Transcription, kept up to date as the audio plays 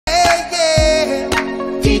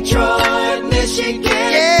Detroit, Michigan.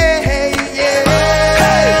 Yeah, yeah.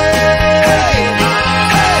 Hey,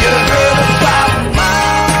 you heard about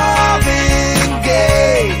Marvin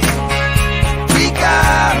Gaye? We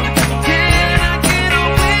got him. Can I get a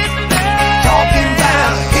witness? Talking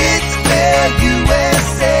about it's their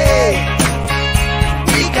USA.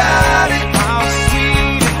 We got it. How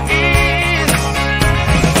sweet it is.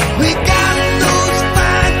 We got those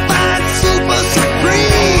fine, fine super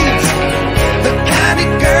supremes. The kind of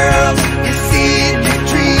girls you see in your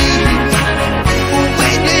dreams.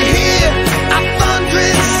 When you hear a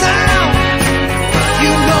thundering sound,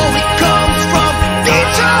 you know it comes from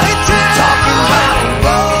Detroit town. Talking about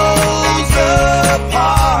Rosa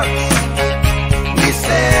Parks, we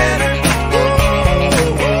said her.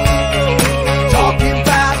 Talking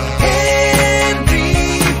about Henry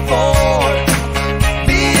Ford,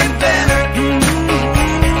 the inventor.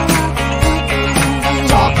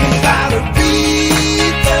 Talking about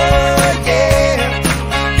Aretha, yeah.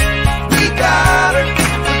 We got her.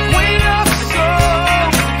 The queen of soul,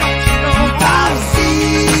 don't you know? Bob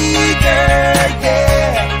Seger,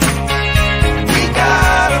 yeah. We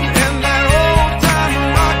got him. And that old time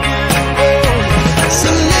rock and roll.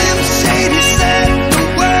 Slim Shady set the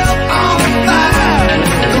world on fire.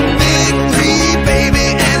 The big three, baby,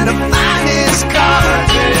 and the finest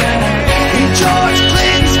cars. And George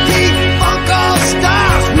Clinton's peak funk all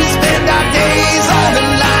stars. We spend our days on the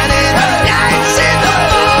line and our nights in the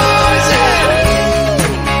bars.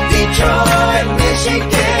 Detroit, Michigan.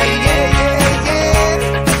 Yeah, yeah, yeah.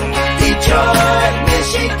 Detroit,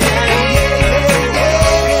 Michigan.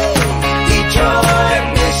 Detroit,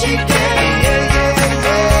 Michigan.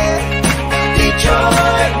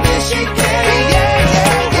 Detroit, Michigan.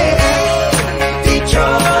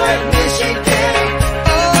 Detroit, Michigan.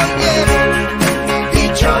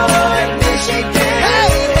 Detroit, Michigan.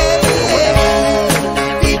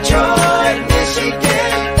 Detroit, Michigan.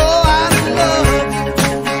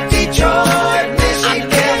 Detroit,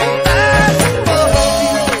 Michigan.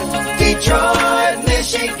 Detroit,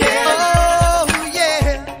 Michigan.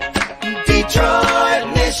 Detroit,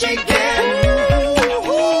 Michigan.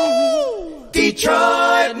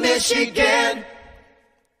 Detroit, Michigan.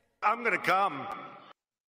 I'm gonna come.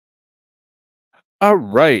 All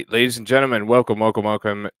right, ladies and gentlemen, welcome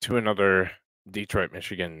to another Detroit,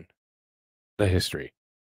 Michigan, the history.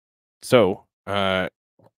 So, I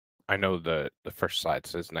know the first slide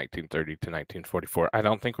says 1930 to 1944. I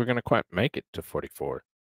don't think we're going to quite make it to 44,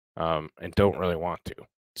 and don't really want to.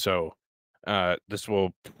 So, this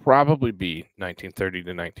will probably be 1930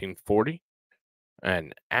 to 1940.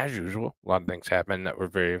 And as usual, a lot of things happened that were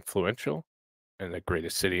very influential in the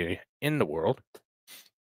greatest city in the world.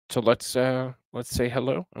 So let's say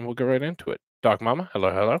hello and we'll go right into it. Dog Mama,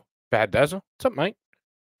 hello. Bad Dazzle, what's up, mate?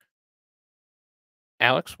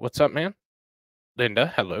 Alex, what's up, man?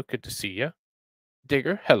 Linda, hello, good to see you.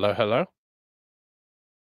 Digger, hello.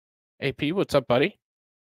 AP, what's up, buddy?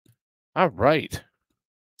 All right.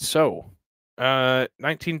 So,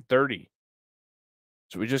 1930.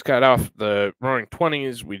 So we just got off the Roaring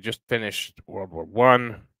 '20s. We just finished World War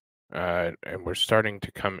One, and we're starting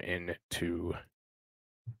to come into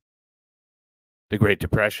the Great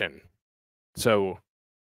Depression. So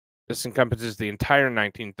this encompasses the entire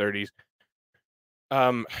 1930s.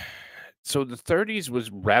 So the 30s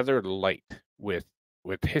was rather light with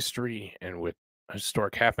history and with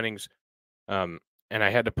historic happenings. And I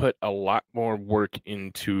had to put a lot more work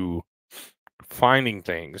into finding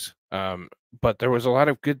things. But there was a lot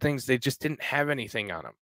of good things. They just didn't have anything on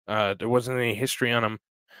them. There wasn't any history on them.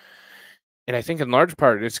 And I think in large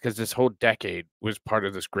part it's because this whole decade was part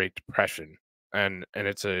of this Great Depression. And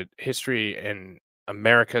it's a history in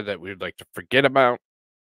America that we'd like to forget about.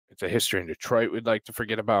 It's a history in Detroit we'd like to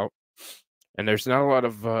forget about. And there's not a lot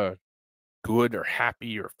of good or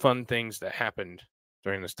happy or fun things that happened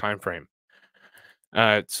during this time frame.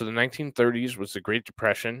 So the 1930s was the Great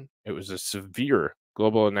Depression. It was a severe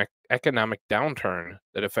global and economic downturn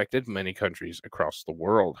that affected many countries across the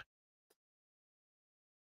world.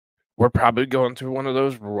 We're probably going through one of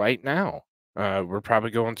those right now. We're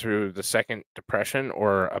probably going through the Second Depression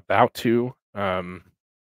or about to,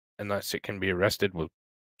 unless it can be arrested with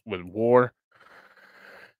war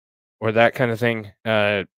or that kind of thing.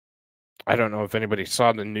 I don't know if anybody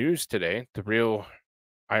saw the news today, the real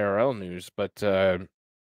IRL news, but the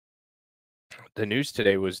news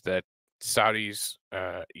today was that Saudis,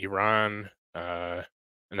 Iran, and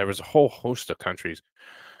there was a whole host of countries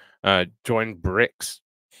joined BRICS,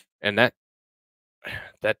 and that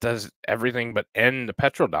does everything but end the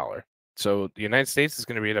petrodollar. So the United States is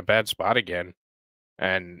going to be in a bad spot again,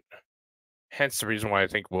 and hence the reason why I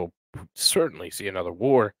think we'll certainly see another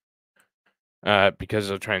war because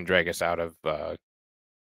they'll try and drag us out of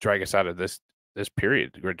this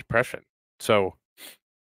period, the Great Depression. So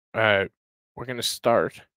we're gonna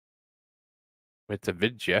start with the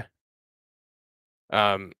vidya.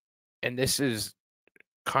 And this is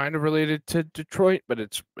kind of related to Detroit, but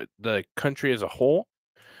it's the country as a whole.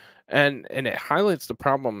 And it highlights the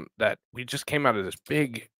problem that we just came out of this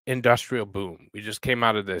big industrial boom. We just came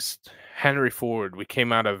out of this Henry Ford. We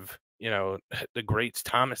came out of, the greats.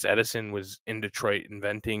 Thomas Edison was in Detroit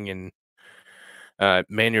inventing and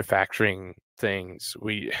manufacturing things.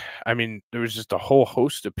 There was just a whole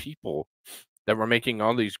host of people that were making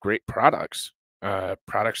all these great products that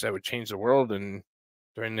would change the world and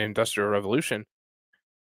during the Industrial Revolution.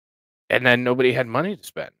 And then nobody had money to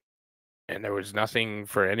spend. And there was nothing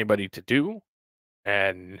for anybody to do.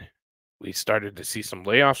 And we started to see some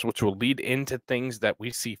layoffs, which will lead into things that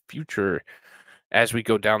we see future as we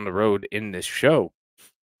go down the road in this show.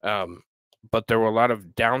 But there were a lot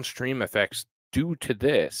of downstream effects due to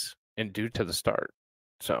this and due to the start.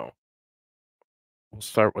 So we'll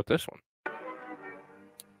start with this one.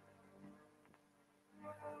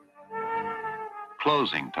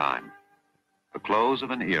 Closing time. The close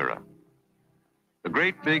of an era. The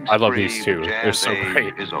great big I love spree these two. of They're jazz so age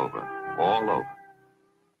great. is over, all over.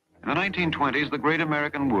 In the 1920s, the great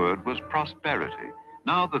American word was prosperity.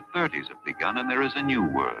 Now the 30s have begun, and there is a new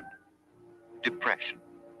word, depression.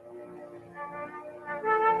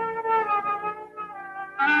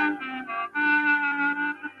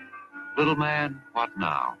 Little man, what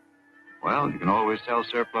now? Well, you can always sell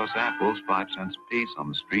surplus apples 5 cents a piece on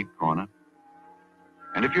the street corner.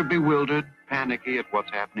 And if you're bewildered, panicky at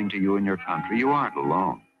what's happening to you in your country, you aren't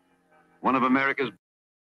alone. One of America's...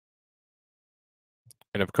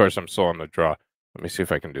 And of course, I'm still on the draw. Let me see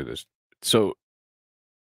if I can do this. So,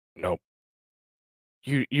 nope.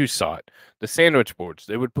 You saw it. The sandwich boards,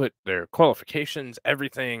 they would put their qualifications,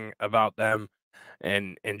 everything about them,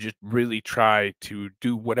 and just really try to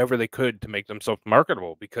do whatever they could to make themselves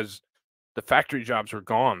marketable, because the factory jobs were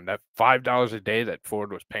gone. That $5 a day that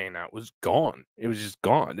Ford was paying out was gone. It was just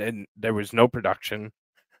gone, and there was no production.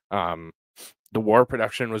 The war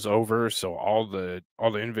production was over, so all the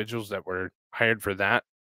individuals that were hired for that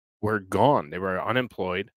were gone. They were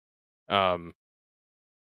unemployed.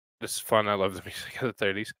 This is fun. I love the music of the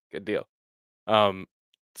 30s. Good deal.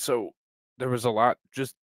 So there was a lot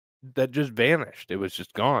that just vanished. It was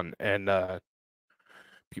just gone, and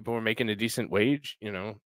people were making a decent wage.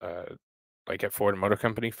 Like at Ford Motor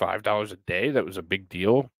Company, $5 a day. That was a big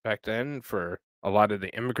deal back then for a lot of the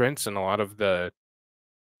immigrants and a lot of the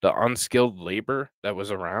unskilled labor that was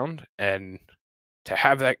around. And to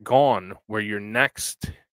have that gone, where your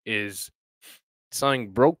next is selling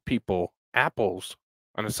broke people apples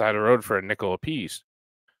on the side of the road for a nickel a piece.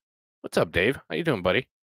 What's up, Dave? How you doing, buddy?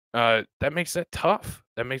 That makes that tough.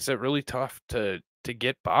 That makes it really tough to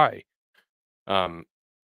get by. $5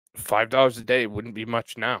 a day wouldn't be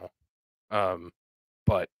much now.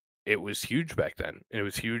 But it was huge back then. It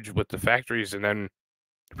was huge with the factories, and then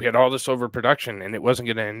we had all this overproduction, and it wasn't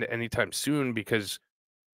going to end anytime soon because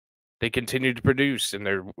they continued to produce, and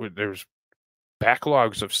there's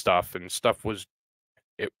backlogs of stuff, and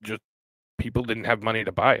people didn't have money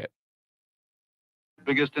to buy it.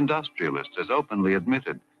 biggest industrialist has openly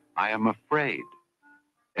admitted, I am afraid.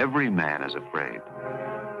 Every man is afraid.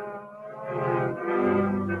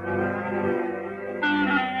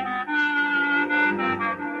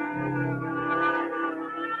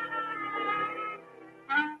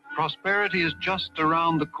 Prosperity is just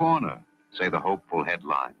around the corner, say the hopeful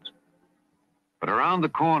headlines. But around the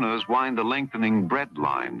corners wind the lengthening bread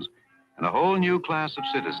lines, and a whole new class of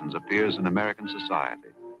citizens appears in American society,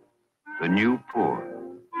 the new poor.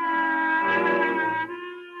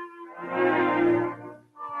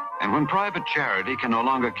 And when private charity can no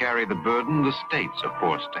longer carry the burden, the states are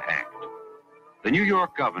forced to act. The New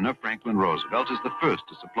York governor, Franklin Roosevelt, is the first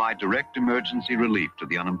to supply direct emergency relief to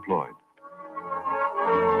the unemployed.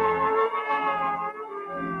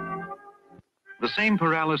 The same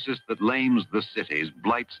paralysis that lames the cities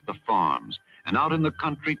blights the farms. And out in the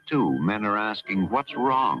country, too, men are asking, what's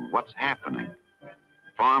wrong? What's happening?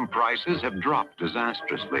 Farm prices have dropped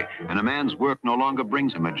disastrously, and a man's work no longer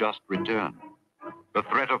brings him a just return. The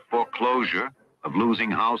threat of foreclosure, of losing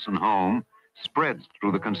house and home, spreads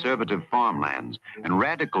through the conservative farmlands, and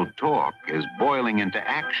radical talk is boiling into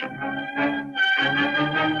action.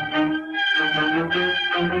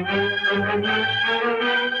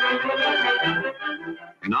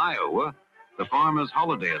 In Iowa, the Farmers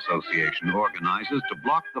Holiday Association organizes to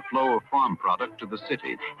block the flow of farm product to the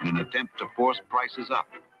city in an attempt to force prices up.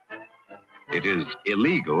 It is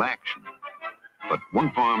illegal action. But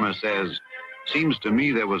one farmer says, seems to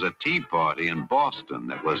me there was a tea party in Boston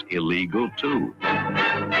that was illegal too.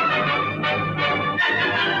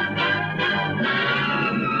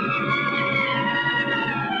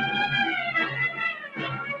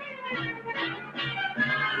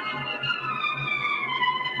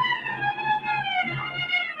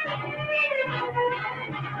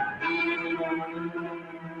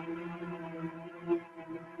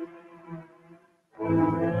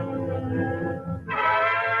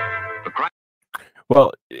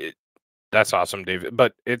 Well, that's awesome, David.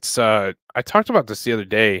 But it's I talked about this the other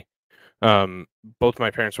day. Both my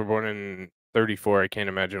parents were born in 34. I can't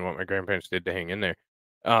imagine what my grandparents did to hang in there.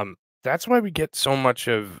 That's why we get so much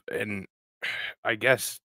of, and I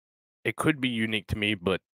guess it could be unique to me,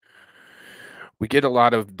 but we get a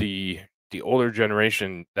lot of the older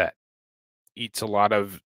generation that eats a lot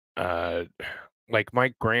of like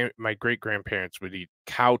my great grandparents would eat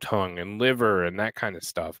cow tongue and liver and that kind of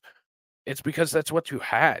stuff. It's because that's what you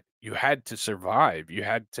had. You had to survive. You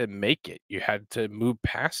had to make it. You had to move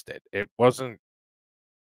past it. It wasn't,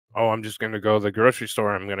 oh, I'm just going to go to the grocery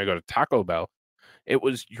store. I'm going to go to Taco Bell. It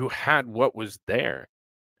was, you had what was there,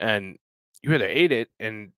 and you either ate it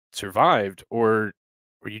and survived, or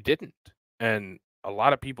you didn't. And a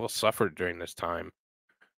lot of people suffered during this time,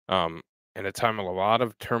 in a time of a lot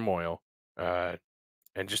of turmoil, uh,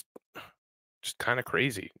 and just kind of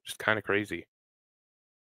crazy, just kind of crazy.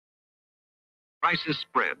 Crisis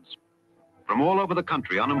spreads. From all over the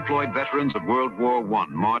country, unemployed veterans of World War I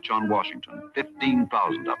march on Washington,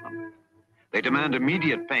 15,000 of them. They demand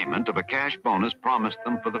immediate payment of a cash bonus promised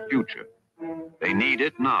them for the future. They need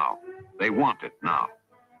it now. They want it now.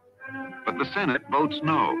 But the Senate votes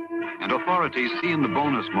no, and authorities see in the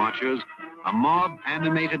bonus marchers a mob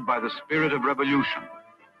animated by the spirit of revolution,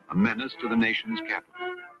 a menace to the nation's capital.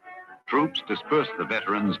 Troops disperse the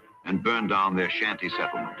veterans and burn down their shanty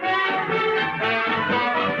settlement.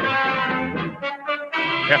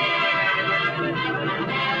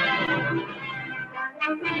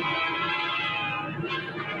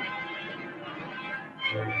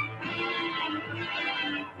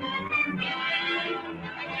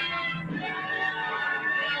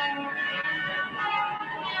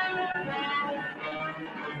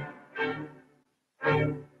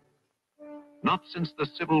 Not since the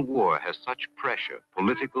Civil War has such pressure,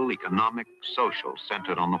 political, economic, social,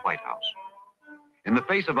 centered on the White House. In the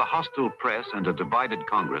face of a hostile press and a divided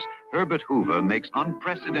Congress, Herbert Hoover makes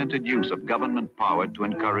unprecedented use of government power to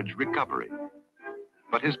encourage recovery.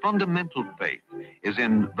 But his fundamental faith is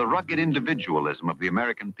in the rugged individualism of the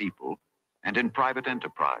American people and in private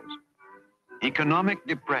enterprise. Economic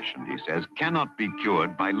depression, he says, cannot be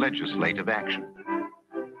cured by legislative action.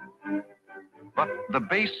 But the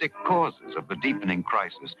basic causes of the deepening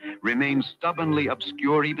crisis remain stubbornly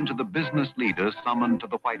obscure even to the business leaders summoned to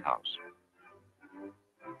the White House.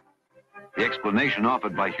 The explanation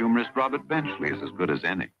offered by humorist Robert Benchley is as good as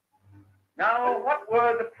any. Now, what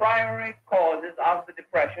were the primary causes of the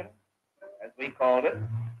Depression, as we called it?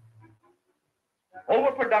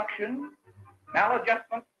 Overproduction,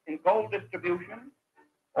 maladjustment in gold distribution,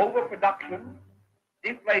 overproduction,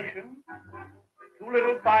 deflation, too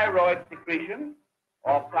little thyroid secretion,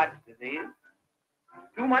 or plaque disease,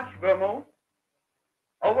 too much vermouth,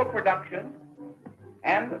 overproduction,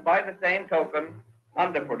 and by the same token,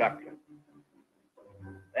 underproduction.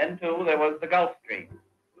 Then, too, there was the Gulf Stream.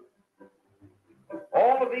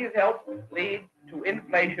 All of these helps lead to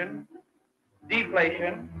inflation,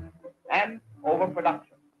 deflation, and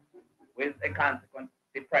overproduction, with a consequent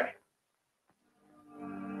depression.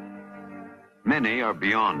 Many are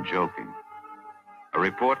beyond joking. A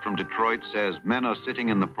report from Detroit says men are sitting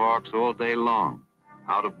in the parks all day long,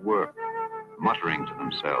 out of work, muttering to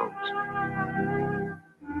themselves.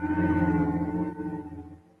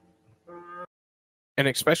 And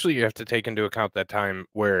especially you have to take into account that time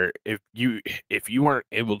where if you weren't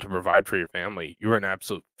able to provide for your family, you were an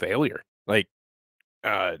absolute failure. Like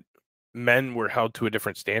men were held to a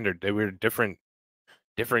different standard. They were different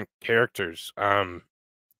characters,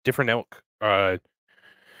 different ilk.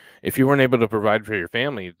 If you weren't able to provide for your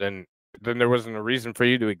family, then there wasn't a reason for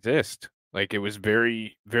you to exist. Like it was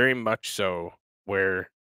very, very much so where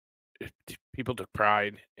people took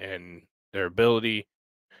pride in their ability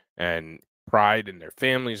and pride in their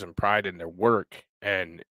families and pride in their work,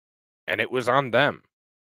 and it was on them.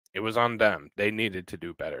 It was on them. They needed to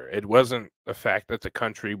do better. It wasn't the fact that the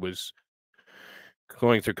country was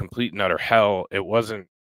going through complete and utter hell. It wasn't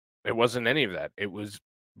any of that. It was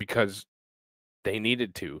because they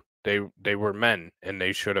needed to. They were men and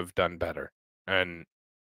they should have done better. And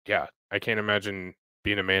yeah, I can't imagine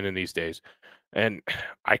being a man in these days, and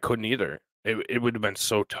I couldn't either. It would have been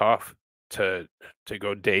so tough to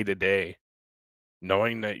go day to day,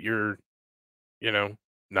 knowing that you're, you know,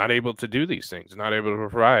 not able to do these things, not able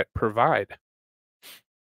to provide.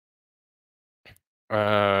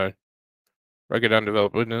 Uh, Rugged,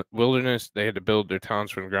 undeveloped wilderness. They had to build their towns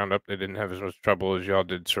from the ground up. They didn't have as much trouble as y'all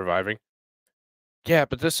did surviving. Yeah,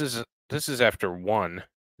 but this is after 1.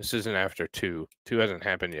 This isn't after 2. 2 hasn't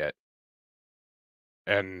happened yet.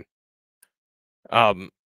 And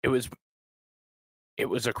it was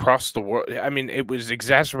across the world. I mean, it was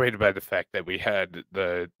exacerbated by the fact that we had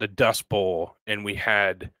the Dust Bowl, and we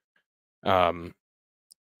had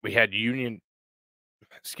union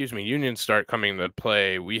start coming into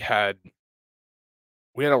play. We had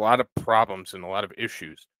a lot of problems and a lot of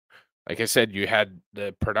issues. Like I said, you had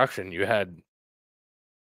the production, you had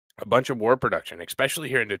a bunch of war production, especially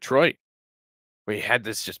here in Detroit. We had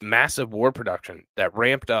this just massive war production that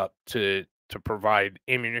ramped up to provide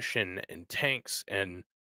ammunition and tanks and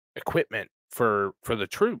equipment for the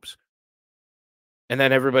troops. And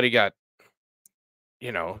then everybody got,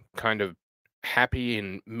 kind of happy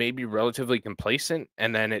and maybe relatively complacent,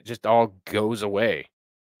 and then it just all goes away.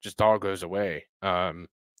 And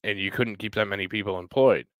you couldn't keep that many people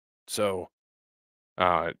employed. So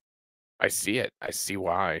I see it. I see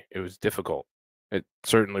why it was difficult. It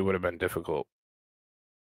certainly would have been difficult.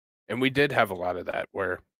 And we did have a lot of that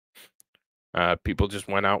where people just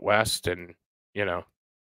went out west and,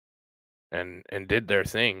 and did their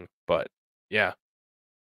thing. But yeah.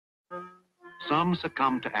 Some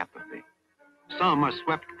succumb to apathy. Some are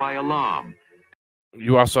swept by alarm.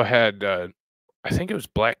 You also had, I think it was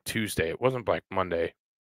Black Tuesday. It wasn't Black Monday.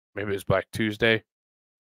 Maybe it was Black Tuesday.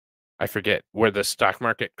 I forget, where the stock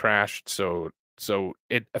market crashed. So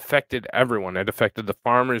it affected everyone. It affected the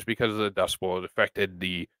farmers because of the Dust Bowl. It affected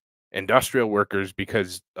the industrial workers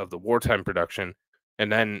because of the wartime production.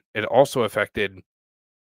 And then it also affected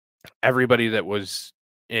everybody that was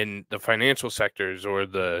in the financial sectors or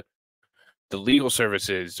the legal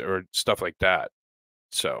services or stuff like that.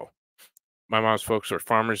 So my mom's folks were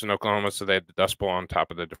farmers in Oklahoma, so they had the Dust Bowl on top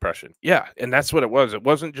of the Depression. Yeah, and that's what it was. It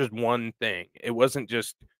wasn't just one thing. It wasn't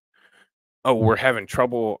just, oh, we're having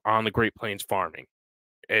trouble on the Great Plains farming.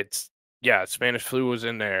 Spanish flu was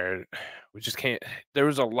in there. We just can't. There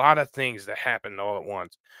was a lot of things that happened all at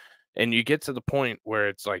once. And you get to the point where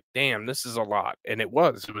it's like, damn, this is a lot. And it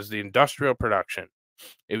was the industrial production.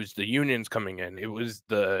 It was the unions coming in. It was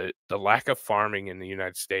the lack of farming in the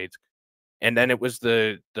United States. And then it was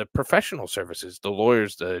the professional services, the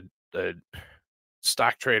lawyers, the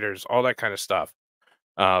stock traders, all that kind of stuff.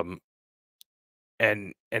 And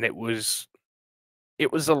it was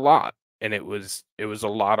a lot, and it was a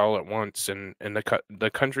lot all at once, and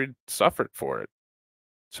the country suffered for it.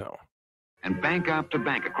 So. And bank after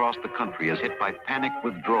bank across the country is hit by panic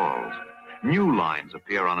withdrawals. New lines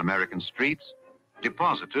appear on American streets,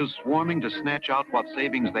 depositors swarming to snatch out what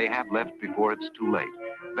savings they have left before it's too late.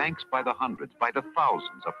 Banks by the hundreds, by the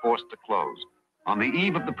thousands are forced to close. On the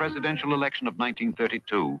eve of the presidential election of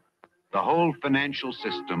 1932, the whole financial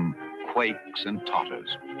system quakes and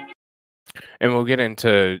totters. And we'll get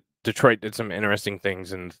into Detroit did some interesting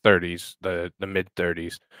things in the 30s, the mid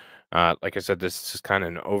 30s. Like I said, this is kind of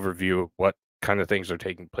an overview of what kind of things are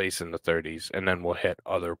taking place in the 30s, and then we'll hit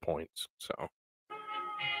other points. So.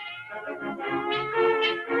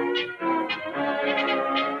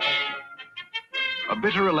 A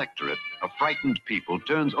bitter electorate, a frightened people,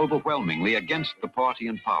 turns overwhelmingly against the party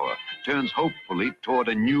in power, turns hopefully toward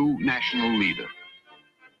a new national leader,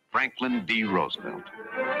 Franklin D. Roosevelt.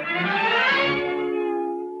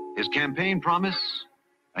 His campaign promise,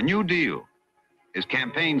 a New Deal. His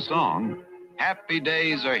campaign song, Happy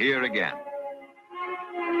Days Are Here Again.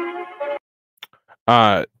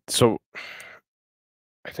 So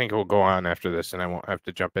I think we'll go on after this, and I won't have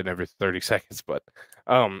to jump in every 30 seconds, but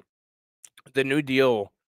the New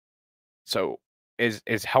Deal, so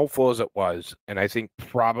as helpful as it was, and I think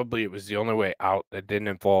probably it was the only way out that didn't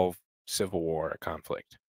involve civil war or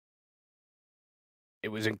conflict. It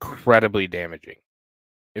was incredibly damaging.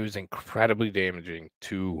 It was incredibly damaging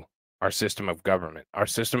to our system of government. Our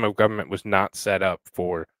system of government was not set up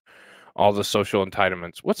for all the social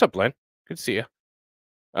entitlements. What's up, Len? Good to see you.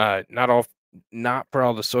 Not for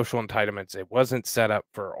all the social entitlements. It wasn't set up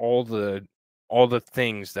for all the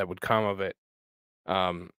things that would come of it.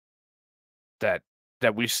 That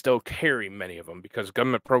we still carry many of them, because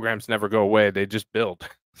government programs never go away. They just build.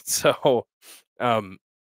 So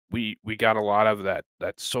we got a lot of that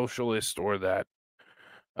socialist, or that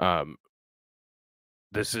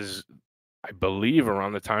this is, I believe,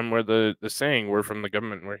 around the time where the saying, we're from the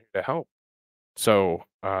government, we're here to help. So,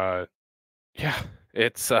 yeah,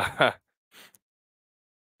 it's I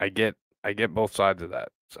get both sides of that.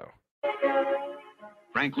 So,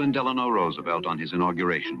 Franklin Delano Roosevelt on his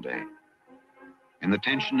inauguration day. In the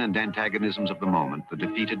tension and antagonisms of the moment, the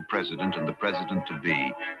defeated president and the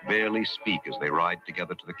president-to-be barely speak as they ride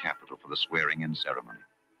together to the Capitol for the swearing-in ceremony.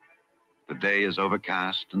 The day is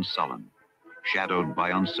overcast and sullen, shadowed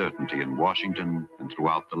by uncertainty in Washington and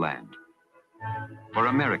throughout the land. For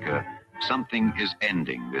America, something is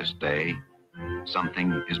ending this day,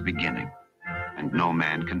 something is beginning, and no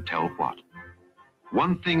man can tell what.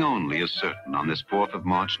 One thing only is certain on this 4th of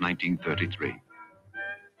March, 1933.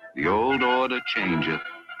 The old order changeth,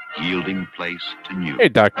 yielding place to new. hey,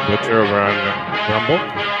 Dr. Butcher over on Rumble.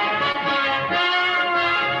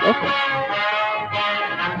 Welcome.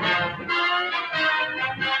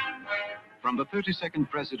 From the 32nd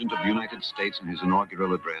President of the United States in his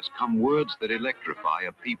inaugural address come words that electrify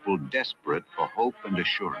a people desperate for hope and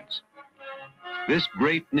assurance. This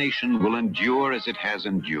great nation will endure as it has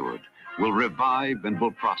endured, will revive and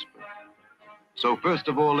will prosper. So first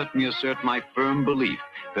of all, let me assert my firm belief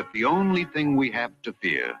that the only thing we have to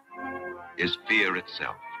fear is fear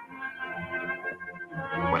itself.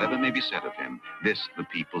 Whatever may be said of him, this the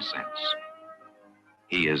people sense.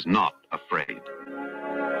 He is not afraid.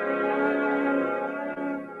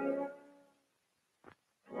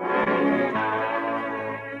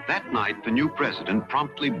 That night, the new president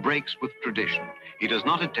promptly breaks with tradition. He does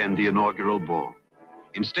not attend the inaugural ball.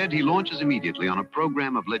 Instead, he launches immediately on a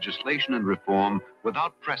program of legislation and reform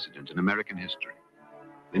without precedent in American history.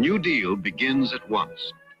 The New Deal begins at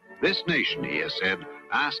once. This nation, he has said,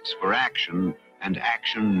 asks for action, and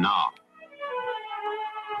action now.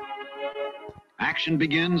 Action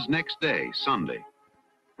begins next day, Sunday.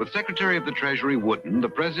 With Secretary of the Treasury Wooden, the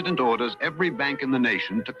president orders every bank in the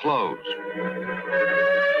nation to close.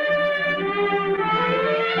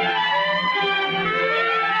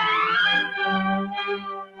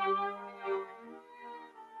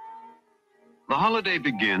 The holiday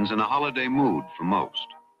begins in a holiday mood for most.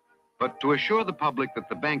 But to assure the public that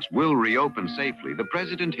the banks will reopen safely, the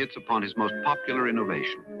president hits upon his most popular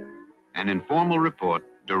innovation, an informal report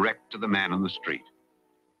direct to the man on the street,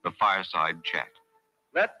 the fireside chat.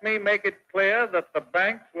 Let me make it clear that the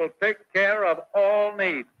banks will take care of all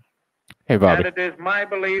needs. Hey, Bobby. And it is my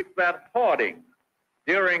belief that hoarding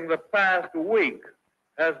during the past week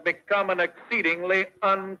has become an exceedingly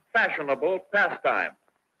unfashionable pastime.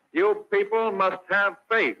 You people must have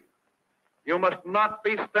faith. You must not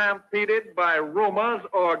be stampeded by rumors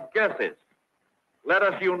or guesses. Let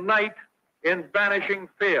us unite in banishing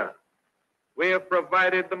fear. We have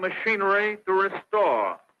provided the machinery to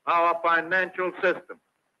restore our financial system,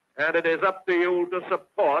 and it is up to you to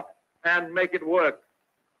support and make it work.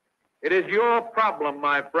 It is your problem,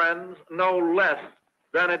 my friends, no less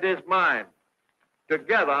than it is mine.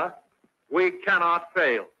 Together, we cannot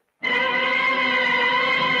fail.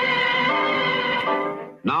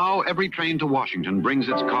 Now, every train to Washington brings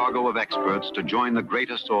its cargo of experts to join the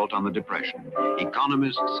great assault on the Depression.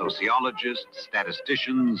 Economists, sociologists,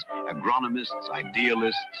 statisticians, agronomists,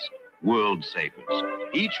 idealists, world savers,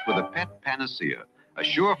 each with a pet panacea, a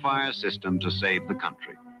surefire system to save the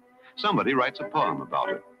country. Somebody writes a poem about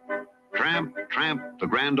it. Tramp, tramp, the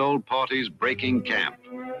grand old party's breaking camp.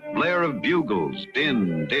 Blare of bugles,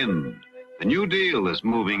 din, din. The New Deal is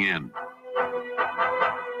moving in.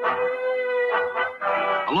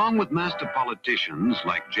 Along with master politicians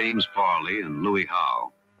like James Farley and Louis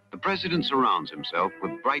Howe, the president surrounds himself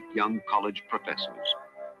with bright young college professors,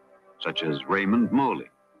 such as Raymond Moley,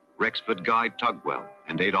 Rexford Guy Tugwell,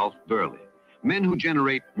 and Adolph Burley, men who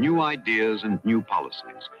generate new ideas and new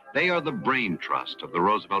policies. They are the brain trust of the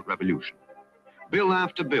Roosevelt Revolution. Bill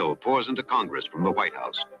after bill pours into Congress from the White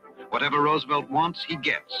House. Whatever Roosevelt wants, he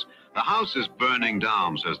gets. The House is burning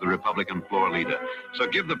down, says the Republican floor leader, so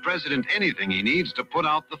give the president anything he needs to put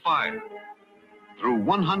out the fire. Through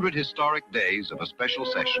 100 historic days of a special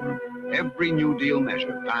session, every New Deal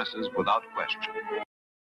measure passes without question.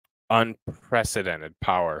 Unprecedented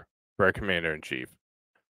power for a commander-in-chief.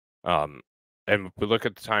 And if we look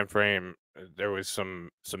at the time frame, there was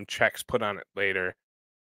some checks put on it later,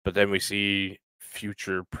 but then we see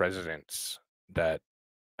future presidents that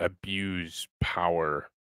abuse power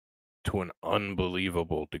to an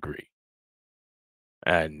unbelievable degree.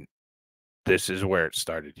 And this is where it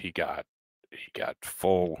started. He got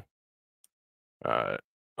full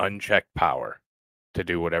unchecked power to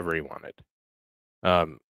do whatever he wanted.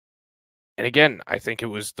 And again, I think it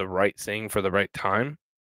was the right thing for the right time,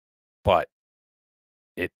 but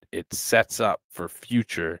it sets up for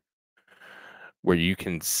future where you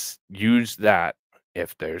can use that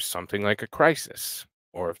if there's something like a crisis,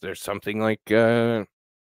 or if there's something like a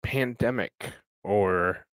pandemic,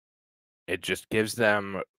 or it just gives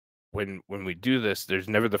them, when we do this, there's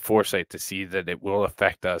never the foresight to see that it will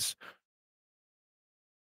affect us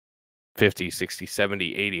 50, 60,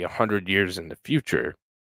 70, 80, 100 years in the future.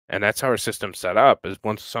 And that's how our system's set up, is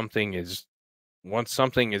once something is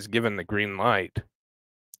given the green light,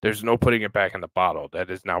 there's no putting it back in the bottle. That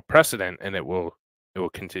is now precedent, and it will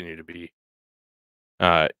continue to be.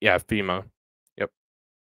 Yeah, FEMA. Yep.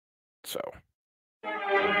 So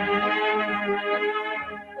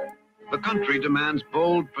The country demands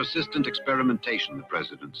bold, persistent experimentation, the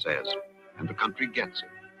president says, and the country gets it.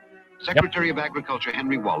 Secretary of Agriculture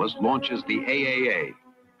Henry Wallace launches the AAA,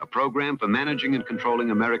 a program for managing and controlling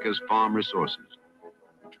America's farm resources.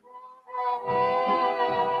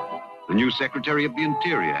 The new Secretary of the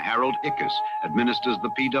Interior, Harold Ignace, administers the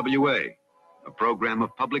PWA, a program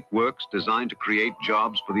of public works designed to create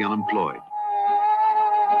jobs for the unemployed.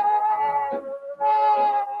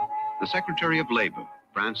 The Secretary of Labor,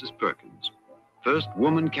 Frances Perkins, first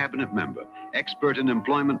woman cabinet member, expert in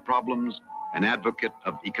employment problems, an advocate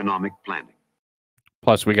of economic planning.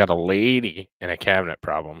 plus we got a lady in a cabinet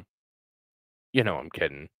problem. You know, I'm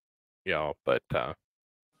kidding, but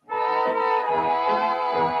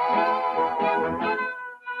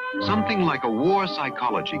Something like a war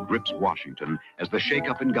psychology grips Washington as the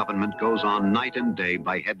shakeup in government goes on night and day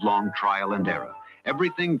by headlong trial and error.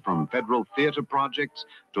 Everything from federal theater projects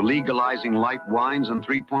to legalizing light wines and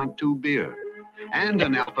 3.2 beer. And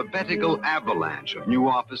an alphabetical avalanche of new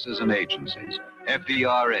offices and agencies.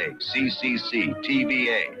 FERA, CCC,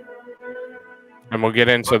 TVA. and we'll get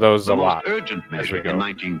into those a The most lot. urgent measure in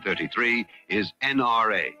 1933 is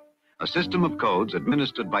NRA, a system of codes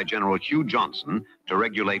administered by General Hugh Johnson to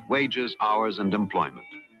regulate wages, hours, and employment.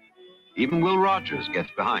 Even Will Rogers gets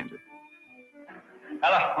behind it.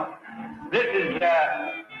 Hello. This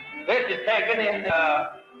is taken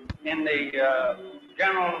in the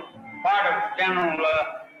general part of General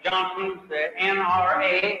Johnson's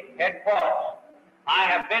NRA headquarters. I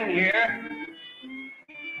have been here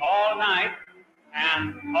all night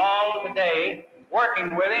and all today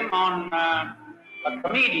working with him on a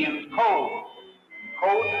comedian's code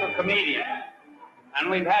for comedians, and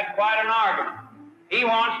we've had quite an argument. He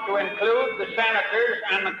wants to include the senators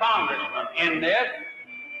and the congressmen in this,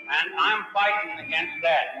 and I'm fighting against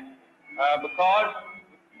that because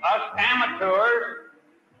us amateurs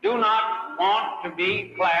do not want to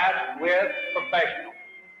be classed with professionals.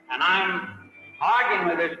 And I'm arguing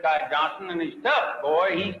with this guy Johnson, and he's tough, boy.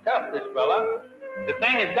 He's tough, this fella. The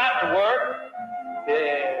thing has got to work.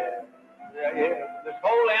 This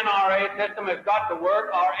whole NRA system has got to work,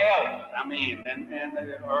 or else. I mean,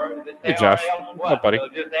 or this Hey, Josh. or else What's what? up, buddy? Well,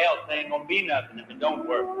 just else ain't gonna be nothing if it don't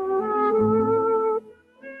work.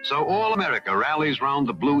 So all America rallies round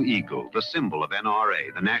the Blue Eagle, the symbol of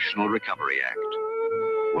NRA, the National Recovery Act.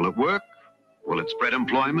 Will it work? Will it spread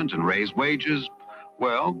employment and raise wages?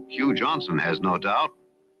 Well, Hugh Johnson has no doubt.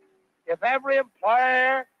 If every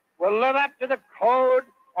employer will live up to the code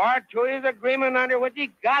or to his agreement under which he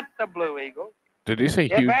got the Blue Eagle, Did he say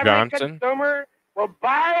if Hugh every Johnson? consumer will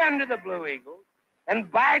buy under the Blue Eagle and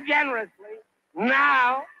buy generously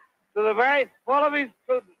now to the very full of his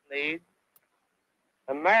prudent needs,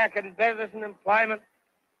 American business and employment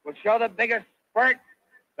will show the biggest spurt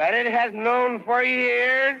that it has known for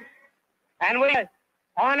years, and we're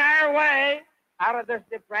on our way out of this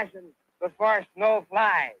depression before snow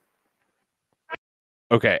flies.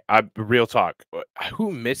 Okay, real talk.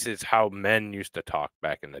 Who misses how men used to talk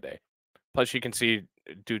back in the day? Plus, you can see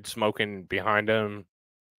dude smoking behind him.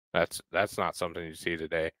 That's not something you see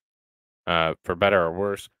today, for better or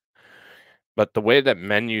worse. But the way that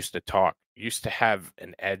men used to talk used to have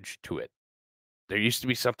an edge to it. There used to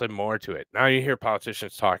be something more to it. Now you hear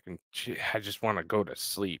politicians talking, "Gee, I just want to go to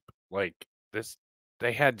sleep." Like this,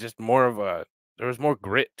 they had just more of a. There was more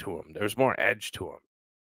grit to them. There was more edge to them.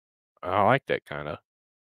 I like that kind of.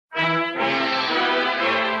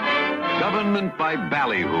 Government by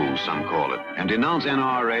ballyhoo, some call it, and denounce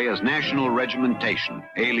NRA as national regimentation,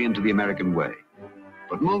 alien to the American way.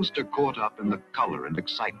 But most are caught up in the color and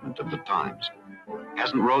excitement of the times.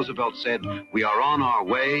 Hasn't Roosevelt said, we are on our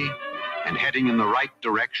way and heading in the right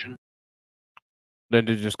direction? Then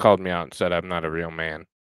they just called me out and said I'm not a real man.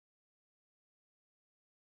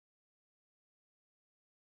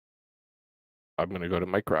 I'm gonna go to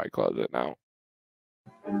my cry closet now.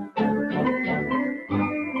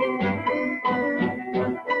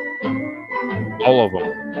 All of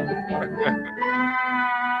them.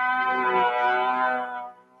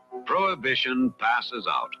 Prohibition passes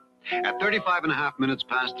out. At 35 and a half minutes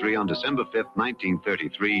past 3 on December 5th,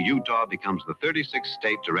 1933, Utah becomes the 36th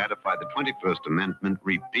state to ratify the 21st Amendment,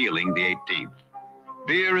 repealing the 18th.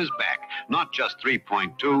 Beer is back, not just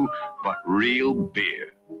 3.2, but real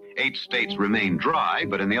beer. 8 states remain dry,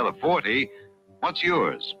 but in the other 40, what's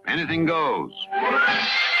yours? Anything goes.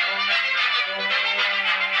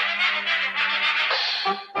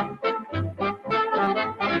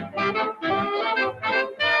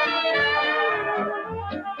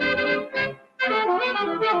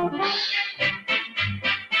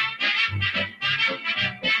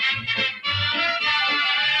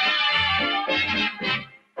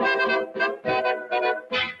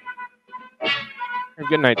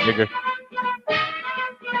 Good night, Digger.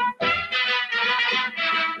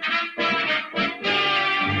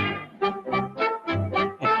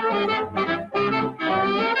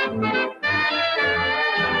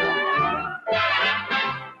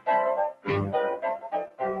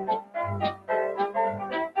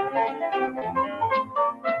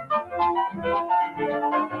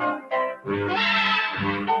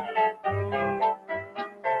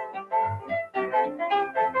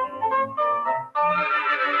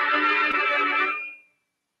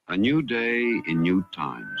 A new day in new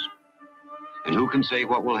times. And who can say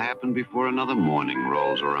what will happen before another morning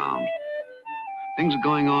rolls around? Things are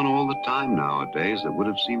going on all the time nowadays that would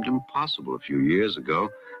have seemed impossible a few years ago.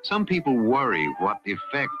 Some people worry what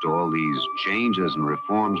effect all these changes and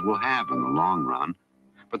reforms will have in the long run.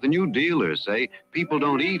 But the new dealers say people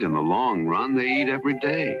don't eat in the long run, they eat every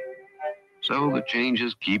day. So the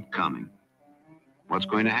changes keep coming. What's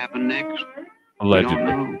going to happen next? Allegedly. We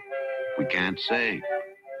don't know. We can't say.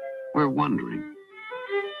 We're wondering.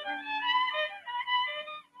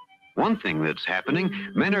 One thing that's happening,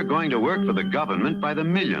 men are going to work for the government by the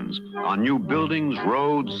millions on new buildings,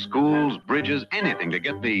 roads, schools, bridges, anything to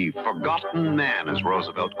get the forgotten man, as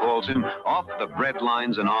Roosevelt calls him, off the bread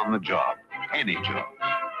lines and on the job. Any job.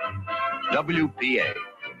 WPA.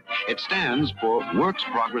 It stands for Works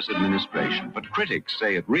Progress Administration, but critics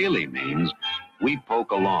say it really means we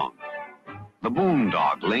poke along. The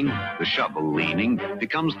boondoggling, the shovel leaning,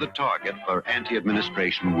 becomes the target for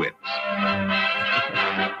anti-administration wits.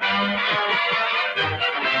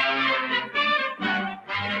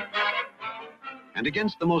 And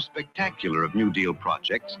against the most spectacular of New Deal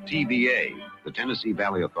projects, TVA, the Tennessee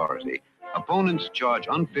Valley Authority, opponents charge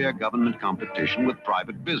unfair government competition with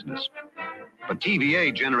private business. But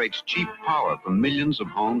TVA generates cheap power for millions of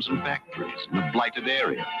homes and factories in a blighted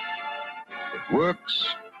area. It works,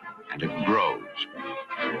 and it grows.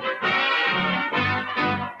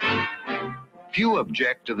 Few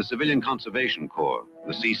object to the Civilian Conservation Corps,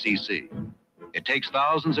 the CCC. It takes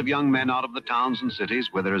thousands of young men out of the towns and cities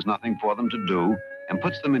where there is nothing for them to do and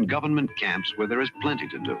puts them in government camps where there is plenty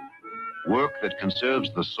to do. Work that conserves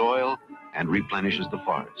the soil and replenishes the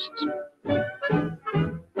forests.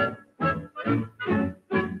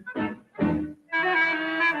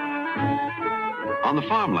 On the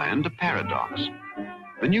farmland, a paradox.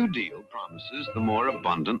 The New Deal promises the more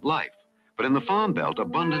abundant life, but in the Farm Belt,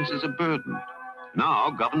 abundance is a burden.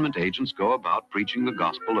 Now, government agents go about preaching the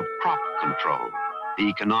gospel of crop control, the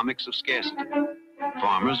economics of scarcity.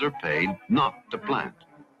 Farmers are paid not to plant.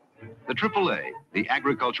 The AAA, the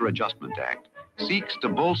Agriculture Adjustment Act, seeks to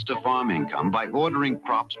bolster farm income by ordering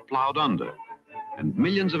crops plowed under, and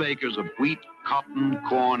millions of acres of wheat, cotton,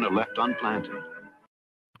 corn are left unplanted.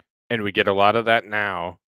 And we get a lot of that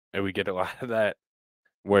now, and we get a lot of that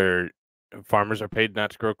where farmers are paid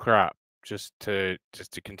not to grow crop, just to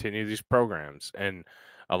continue these programs. And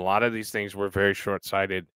a lot of these things were very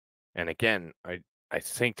short-sighted. And again, I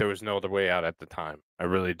think there was no other way out at the time. I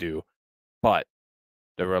really do. But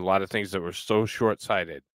there were a lot of things that were so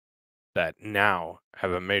short-sighted that now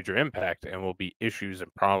have a major impact and will be issues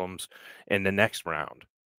and problems in the next round.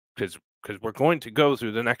 Because we're going to go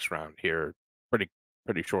through the next round here pretty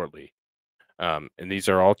shortly. And these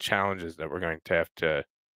are all challenges that we're going to have to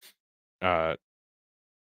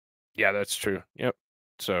yeah, that's true. Yep.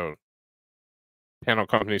 So panel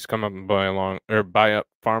companies come up and buy up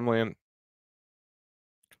farmland.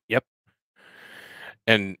 Yep.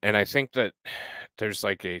 And I think that there's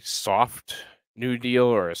like a soft New Deal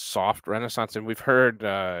or a soft Renaissance, and we've heard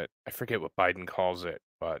I forget what Biden calls it,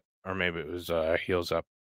 but or maybe it was heels up.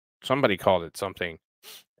 Somebody called it something,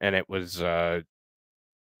 and it was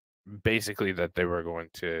basically that they were going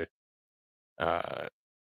to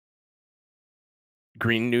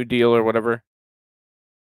Green New Deal or whatever.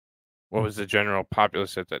 What was the general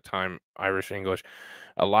populace at that time? Irish, English.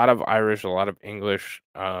 A lot of Irish, a lot of English.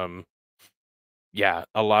 Yeah,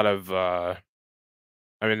 a lot of. I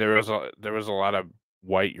mean, there was a lot of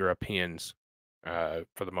white Europeans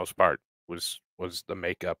for the most part, was the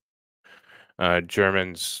makeup.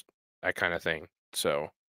 Germans, that kind of thing.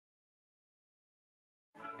 So,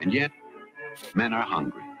 And yet, men are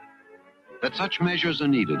hungry. That such measures are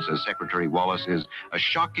needed, says Secretary Wallace, is a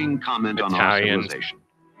shocking comment on our Italians. civilization.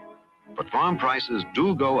 But farm prices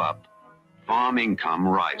do go up. Farm income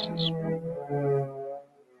rises.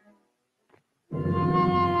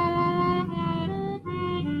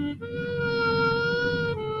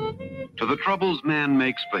 To the troubles man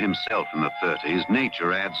makes for himself in the 30s,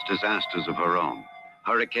 nature adds disasters of her own.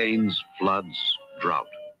 Hurricanes, floods, drought.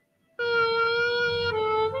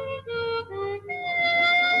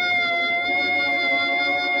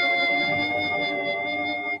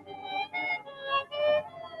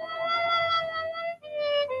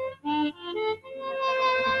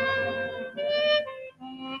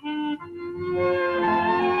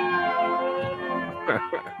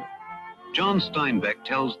 John Steinbeck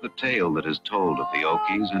tells the tale that is told of the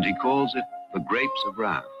Okies, and he calls it the Grapes of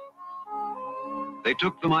Wrath. They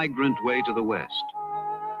took the migrant way to the west.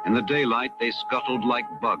 In the daylight, they scuttled like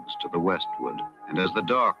bugs to the westward, and as the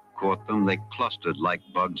dark caught them, they clustered like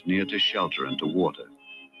bugs near to shelter and to water.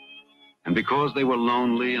 And because they were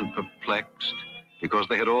lonely and perplexed, because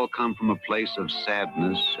they had all come from a place of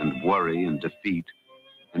sadness and worry and defeat,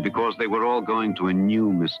 and because they were all going to a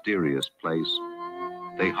new mysterious place,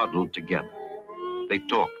 they huddled together. They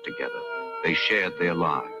talked together. They shared their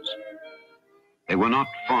lives. They were not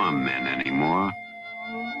farm men anymore,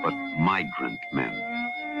 but migrant men.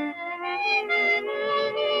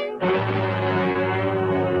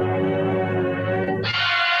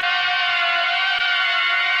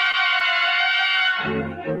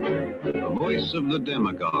 The voice of the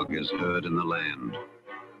demagogue is heard in the land.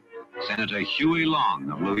 Senator Huey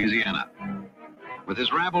Long of Louisiana. With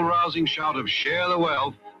his rabble-rousing shout of "Share the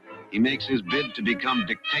wealth," he makes his bid to become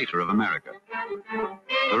dictator of America.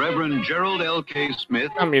 The Reverend Gerald L.K. Smith,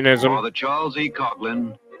 Communism. Father Charles E.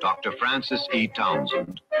 Coughlin, Dr. Francis E.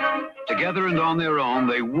 Townsend. Together and on their own,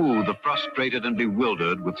 they woo the frustrated and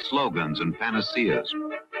bewildered with slogans and panaceas.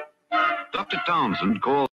 Dr. Townsend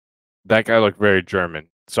calls That guy looked very German.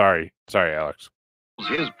 Sorry, Alex.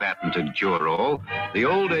 his patented cure-all the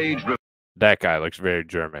old age That guy looks very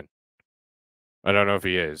German. I don't know if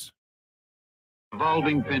he is.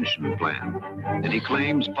 revolving pension plan, and he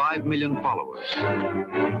claims 5 million followers.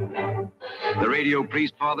 The radio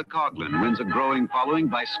priest Father Coughlin wins a growing following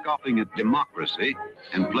by scoffing at democracy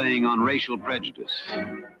and playing on racial prejudice.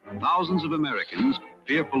 Thousands of Americans,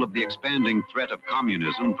 fearful of the expanding threat of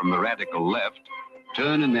communism from the radical left,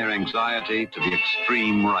 turn in their anxiety to the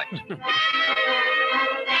extreme right.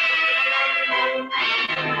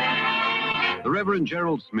 The Reverend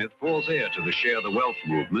Gerald Smith falls heir to the Share the Wealth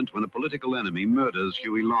movement when a political enemy murders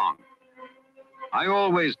Huey Long. "I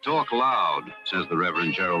always talk loud," says the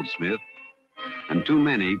Reverend Gerald Smith, "and too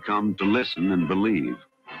many come to listen and believe.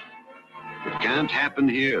 It can't happen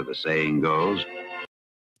here, the saying goes."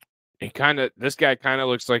 This guy kind of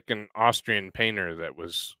looks like an Austrian painter that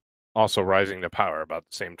was also rising to power about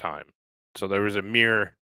the same time. So there was a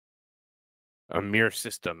mirror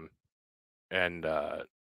system, and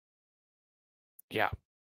yeah,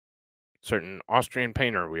 certain Austrian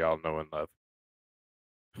painter we all know and love.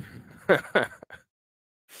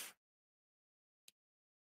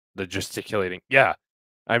 The gesticulating, yeah.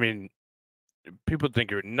 I mean, people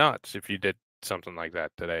think you're nuts if you did something like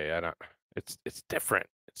that today. I don't. It's different.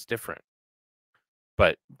 It's different.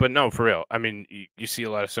 But no, for real. I mean, you see a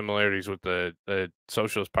lot of similarities with the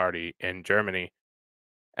Socialist Party in Germany.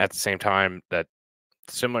 At the same time, that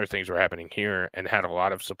similar things were happening here and had a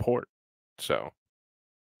lot of support. So.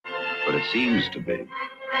 But it seems to be.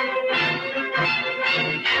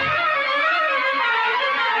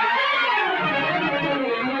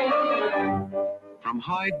 From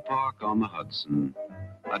Hyde Park on the Hudson,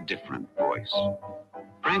 a different voice.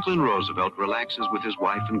 Franklin Roosevelt relaxes with his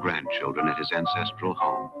wife and grandchildren at his ancestral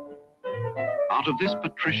home. Out of this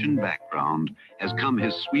patrician background has come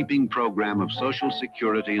his sweeping program of social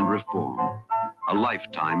security and reform, a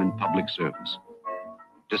lifetime in public service.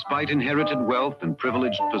 Despite inherited wealth and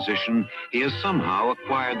privileged position, he has somehow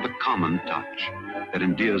acquired the common touch that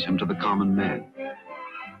endears him to the common man.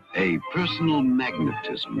 A personal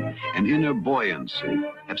magnetism, an inner buoyancy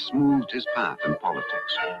have smoothed his path in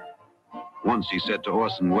politics. Once he said to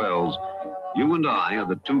Orson Welles, "You and I are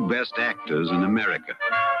the two best actors in America."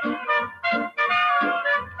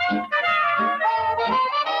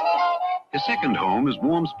 His second home is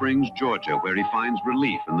Warm Springs, Georgia, where he finds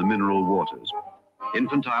relief in the mineral waters.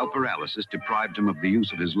 Infantile paralysis deprived him of the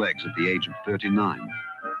use of his legs at the age of 39.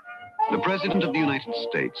 The President of the United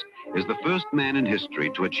States is the first man in history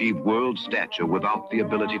to achieve world stature without the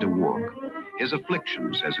ability to walk. His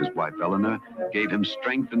affliction, says his wife Eleanor, gave him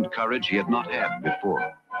strength and courage he had not had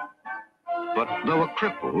before. But though a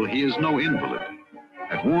cripple, he is no invalid.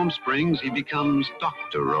 At Warm Springs, he becomes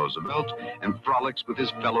Dr. Roosevelt and frolics with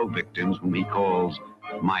his fellow victims, whom he calls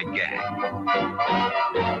my gang.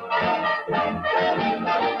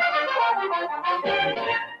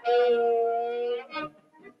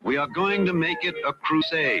 We are going to make it a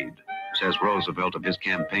crusade, says Roosevelt of his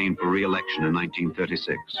campaign for re-election in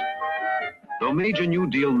 1936. Though major New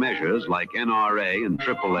Deal measures like NRA and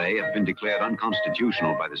AAA have been declared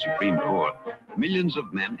unconstitutional by the Supreme Court, millions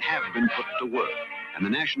of men have been put to work, and the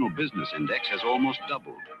National Business Index has almost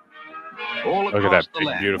doubled. All across the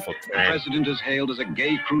land, beautiful the president is hailed as a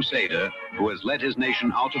gay crusader who has led his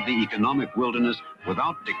nation out of the economic wilderness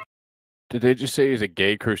without... Did they just say he's a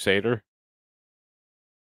gay crusader?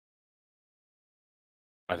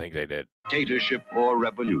 I think they did. Dictatorship or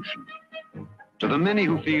revolution. To the many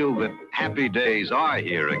who feel that happy days are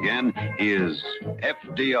here again, he is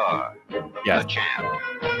FDR, the champ.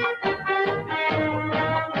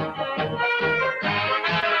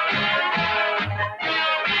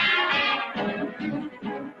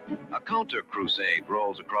 A counter-crusade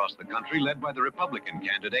rolls across the country led by the Republican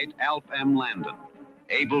candidate, Alf M. Landon,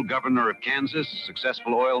 able governor of Kansas,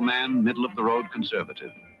 successful oil man, middle-of-the-road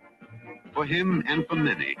conservative. For him and for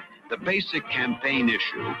many, the basic campaign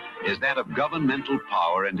issue is that of governmental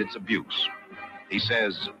power and its abuse. He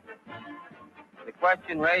says, the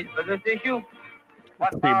question raised for this issue,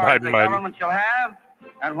 what power the government shall have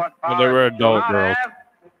and what power they were adult girls. Have,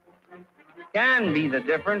 can be the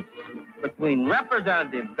difference between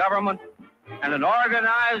representative government and an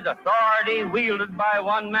organized authority wielded by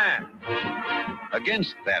one man.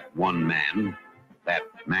 Against that one man, that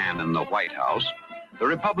man in the White House, the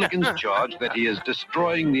Republicans charge that he is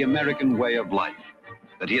destroying the American way of life,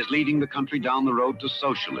 that he is leading the country down the road to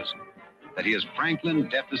socialism, that he is Franklin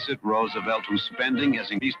Deficit Roosevelt whose spending has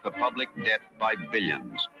increased the public debt by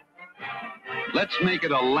billions. Let's make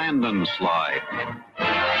it a Landon slide.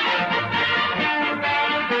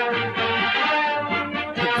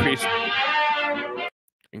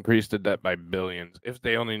 Increased the debt by billions. If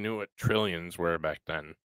they only knew what trillions were back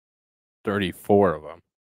then. 34 of them.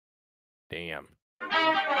 Damn.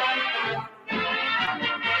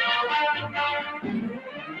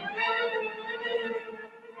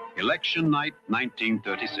 Election night,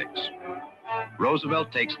 1936.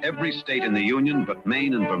 Roosevelt takes every state in the Union but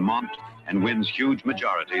Maine and Vermont and wins huge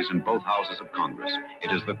majorities in both houses of Congress.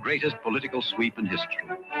 It is the greatest political sweep in history.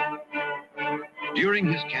 During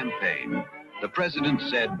his campaign, the president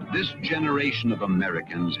said, "This generation of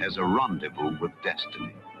Americans has a rendezvous with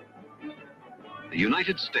destiny." The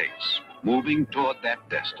United States, moving toward that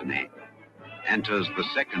destiny, enters the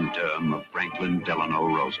second term of Franklin Delano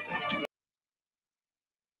Roosevelt.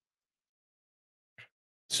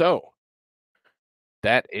 So,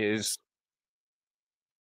 that is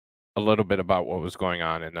a little bit about what was going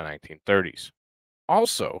on in the 1930s.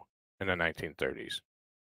 Also, in the 1930s,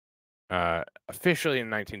 officially in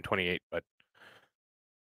 1928, but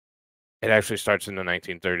it actually starts in the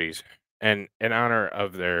 1930s. And in honor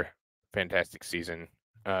of their fantastic season,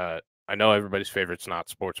 I know everybody's favorite's not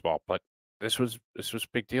sports ball, but this was a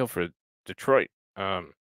big deal for Detroit.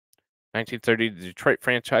 1930, the Detroit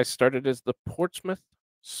franchise started as the Portsmouth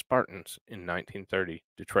Spartans in 1930.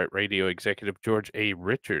 Detroit radio executive George A.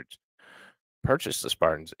 Richards purchased the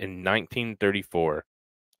Spartans in 1934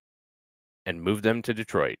 and moved them to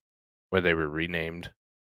Detroit, where they were renamed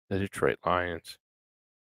the Detroit Lions.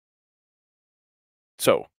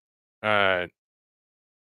 So, thank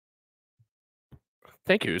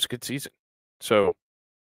you. It was a good season. So,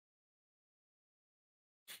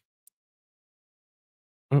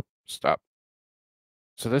 stop.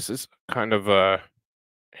 So this is kind of a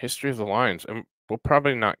history of the Lions, and we'll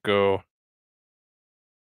probably not go.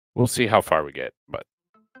 We'll see how far we get, but.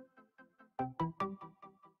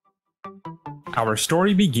 Our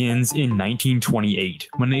story begins in 1928,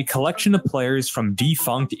 when a collection of players from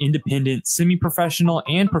defunct independent, semi-professional,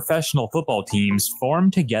 and professional football teams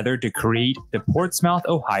formed together to create the Portsmouth,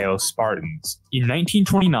 Ohio Spartans. In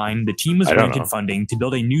 1929, the team was granted funding to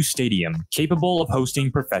build a new stadium capable of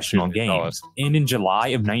hosting professional games. And in July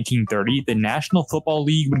of 1930, the National Football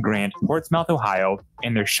League would grant Portsmouth, Ohio,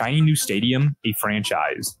 and their shiny new stadium a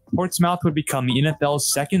franchise. Portsmouth would become the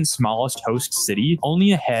NFL's second smallest host city,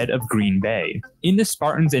 only ahead of Green Bay. In the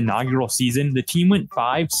Spartans' inaugural season, the team went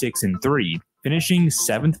 5-6-3, finishing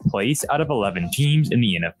 7th place out of 11 teams in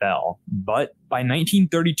the NFL. But by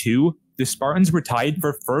 1932, the Spartans were tied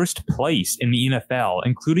for first place in the NFL,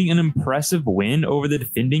 including an impressive win over the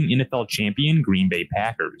defending NFL champion Green Bay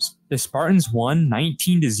Packers. The Spartans won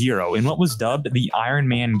 19-0 in what was dubbed the Iron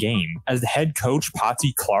Man game, as the head coach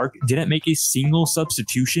Potsy Clark didn't make a single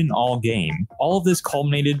substitution all game. All of this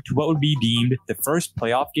culminated to what would be deemed the first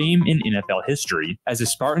playoff game in NFL history, as the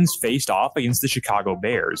Spartans faced off against the Chicago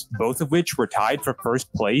Bears, both of which were tied for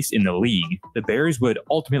first place in the league. The Bears would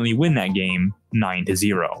ultimately win that game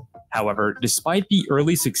 9-0. However, despite the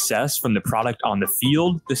early success from the product on the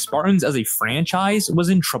field, the Spartans as a franchise was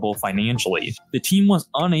in trouble financially. The team was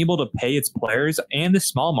unable to pay its players, and the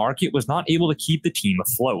small market was not able to keep the team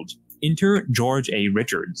afloat. Enter George A.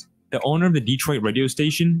 Richards, the owner of the Detroit radio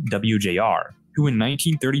station WJR, who in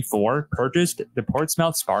 1934 purchased the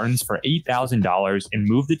Portsmouth Spartans for $8,000 and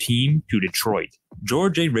moved the team to Detroit.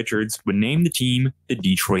 George A. Richards would name the team the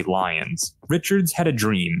Detroit Lions. Richards had a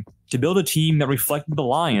dream: to build a team that reflected the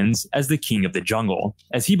Lions as the king of the jungle,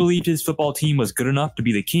 as he believed his football team was good enough to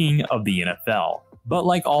be the king of the NFL. But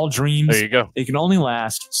like all dreams, there you go. It can only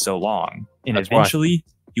last so long, and That's eventually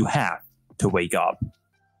you have to wake up.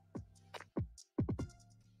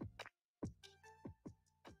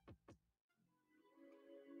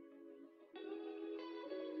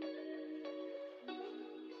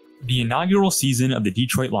 The inaugural season of the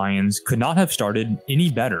Detroit Lions could not have started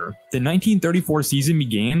any better. The 1934 season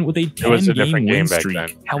began with a 10-game win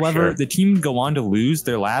streak. However, the team would go on to lose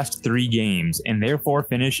their last 3 games and therefore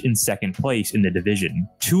finish in second place in the division.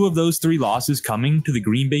 2 of those 3 losses coming to the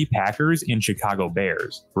Green Bay Packers and Chicago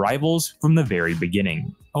Bears, rivals from the very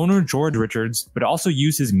beginning. Owner George Richards would also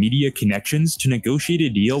use his media connections to negotiate a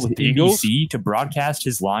deal with NBC to broadcast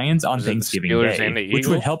his Lions on Thanksgiving Day, which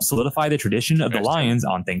would help solidify the tradition of the Lions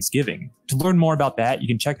on Thanksgiving. To learn more about that, you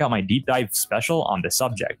can check out my deep dive special on the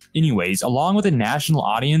subject. Anyways, along with a national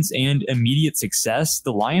audience and immediate success,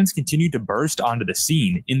 the Lions continued to burst onto the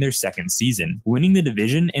scene in their second season, winning the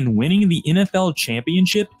division and winning the NFL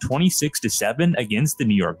championship 26-7 against the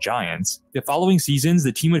New York Giants. The following seasons,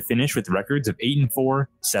 the team would finish with records of 8-4,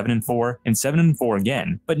 7-4, and 7-4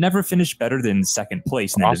 again, but never finished better than second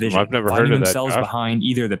place in the division, I've never finding heard of themselves that, behind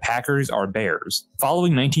either the Packers or Bears.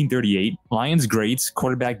 Following 1938, Lions greats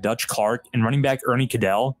quarterback Dutch Clark and running back Ernie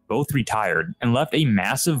Cadell both retired and left a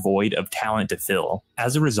massive void of talent to fill.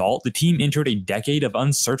 As a result, the team entered a decade of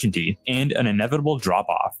uncertainty and an inevitable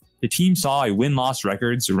drop-off. The team saw a win-loss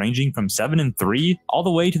records ranging from 7-3 all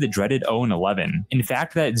the way to the dreaded 0-11. In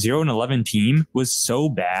fact, that 0-11 team was so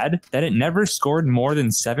bad that it never scored more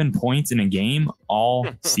than 7 points in a game all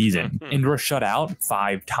season and were shut out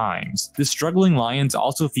 5 times. The struggling Lions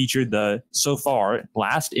also featured the, so far,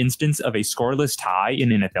 last instance of a scoreless tie in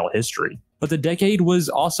NFL history. But the decade was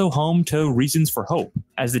also home to reasons for hope,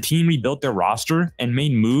 as the team rebuilt their roster and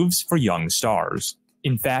made moves for young stars.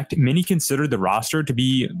 In fact, many considered the roster to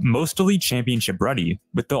be mostly championship ready,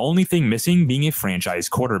 with the only thing missing being a franchise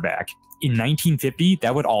quarterback. In 1950,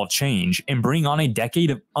 that would all change and bring on a decade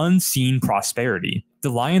of unseen prosperity. The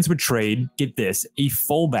Lions would trade, get this, a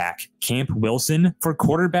fullback, Camp Wilson, for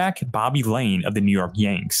quarterback Bobby Lane of the New York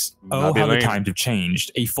Yanks. Oh, how the times have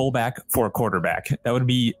changed. A fullback for a quarterback. That would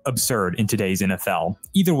be absurd in today's NFL.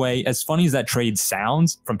 Either way, as funny as that trade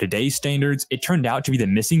sounds, from today's standards, it turned out to be the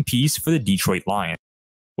missing piece for the Detroit Lions.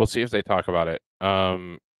 We'll see if they talk about it.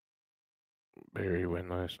 Very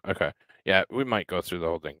winless. Okay. Yeah, we might go through the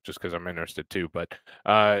whole thing just because I'm interested too. But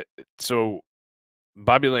so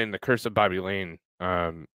Bobby Lane, the curse of Bobby Lane,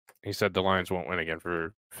 he said the Lions won't win again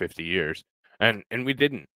for 50 years. And we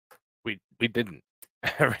didn't. We didn't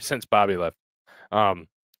ever since Bobby left.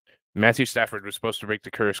 Matthew Stafford was supposed to break the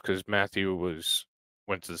curse because Matthew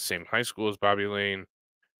went to the same high school as Bobby Lane.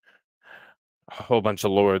 A whole bunch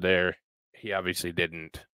of lore there. He obviously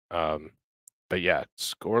didn't. But yeah,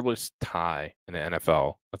 scoreless tie in the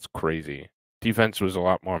NFL. That's crazy. Defense was a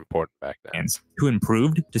lot more important back then. Who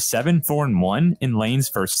improved to 7-4-1 in Lane's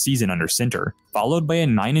first season under center, followed by a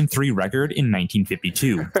 9-3 record in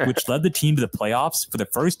 1952, which led the team to the playoffs for the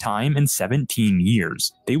first time in 17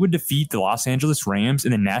 years. They would defeat the Los Angeles Rams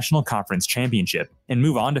in the National Conference Championship and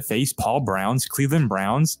move on to face Paul Brown's Cleveland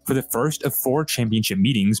Browns for the first of 4 championship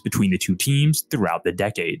meetings between the two teams throughout the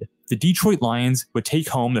decade. The Detroit Lions would take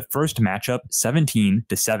home the first matchup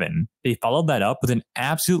 17-7. They followed that up with an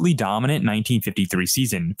absolutely dominant 1953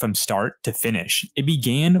 season from start to finish. It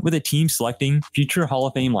began with a team selecting future Hall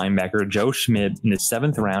of Fame linebacker Joe Schmidt in the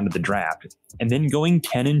 7th round of the draft, and then going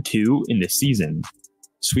 10-2 in the season,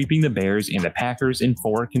 sweeping the Bears and the Packers in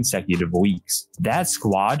 4 consecutive weeks. That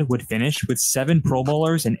squad would finish with 7 Pro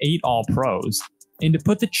Bowlers and 8 All-Pros. and to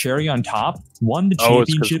put the cherry on top, won the Oh,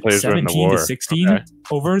 it's 'cause championship players were in the 17 to war. 16 Okay.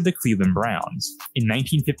 over the Cleveland Browns. In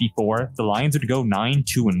 1954, the Lions would go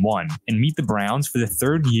 9-2-1 and meet the Browns for the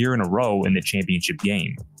third year in a row in the championship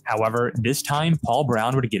game. However, this time Paul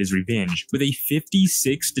Brown would get his revenge with a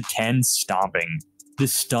 56-10 stomping. The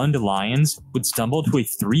stunned Lions would stumble to a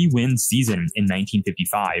 3-win season in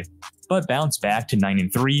 1955, but bounced back to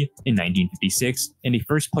 9-3 in 1956 and a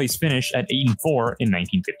first-place finish at 8-4 in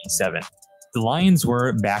 1957. The Lions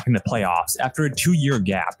were back in the playoffs after a 2-year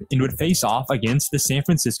gap and would face off against the San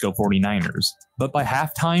Francisco 49ers. But by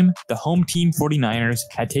halftime, the home team 49ers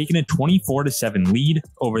had taken a 24-7 lead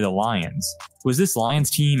over the Lions. Was this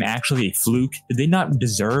Lions team actually a fluke? Did they not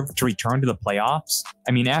deserve to return to the playoffs?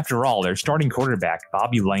 I mean, after all, their starting quarterback,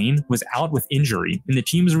 Bobby Lane, was out with injury, and the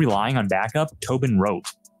team was relying on backup Tobin Rote.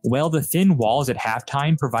 Well, the thin walls at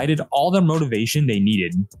halftime provided all the motivation they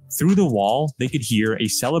needed. Through the wall, they could hear a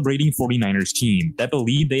celebrating 49ers team that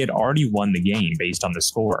believed they had already won the game based on the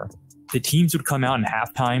score. The teams would come out in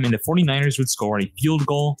halftime and the 49ers would score a field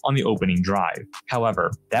goal on the opening drive.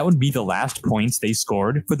 However, that would be the last points they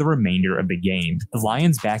scored for the remainder of the game. The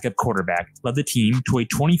Lions' backup quarterback led the team to a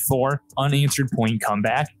 24 unanswered point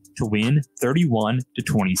comeback to win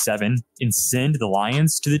 31-27 and send the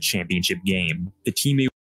Lions to the championship game. The team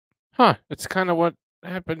It's kind of what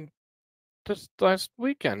happened just last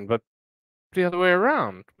weekend, but the other way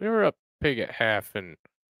around. We were up big at half and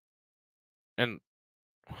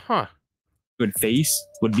would face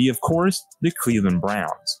would be, of course, the Cleveland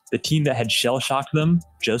Browns, the team that had shell-shocked them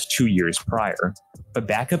just 2 years prior. But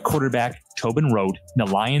backup quarterback Tobin Rote and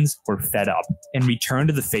the Lions were fed up and returned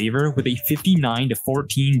to the favor with a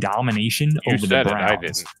 59-14 domination over the Browns. I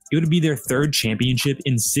didn't. It would be their third championship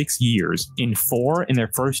in 6 years, in 4 in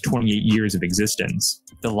their first 28 years of existence.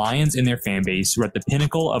 The Lions and their fan base were at the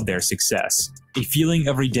pinnacle of their success, a feeling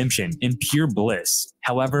of redemption and pure bliss.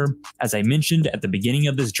 However, as I mentioned at the beginning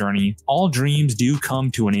of this journey, all dreams do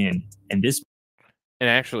come to an end, and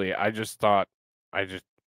actually, I just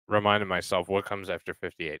reminded myself what comes after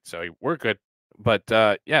 58, so we're good. But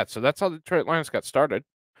yeah, so that's how the Detroit Lions got started.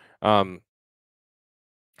 Then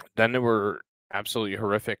they were absolutely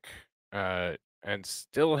horrific, and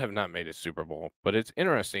still have not made a Super Bowl. But it's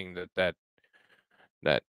interesting that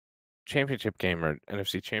championship game, or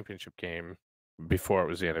NFC championship game, before it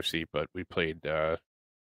was the NFC, but we played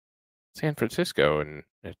San Francisco, and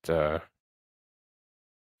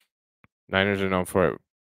Niners are known for it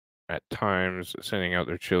at times sending out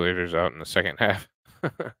their cheerleaders out in the second half.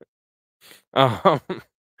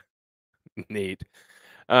 Neat.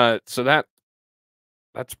 So that's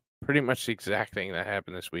pretty much the exact thing that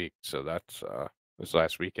happened this week. So that's this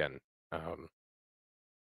last weekend.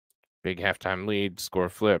 Big halftime lead, score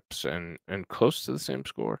flips, and close to the same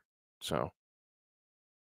score. So,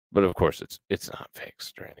 but of course it's not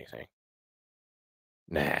fixed or anything.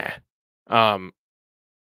 Nah.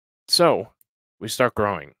 So we start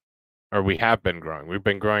growing, or we have been growing. We've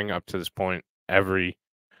been growing up to this point every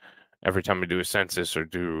time we do a census or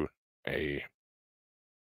do a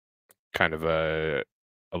kind of a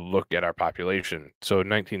look at our population. So in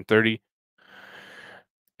 1930,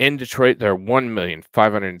 in Detroit, there are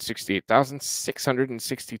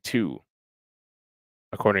 1,568,662,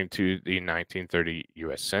 according to the 1930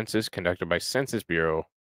 U.S. Census conducted by Census Bureau.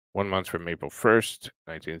 1 month from April 1st,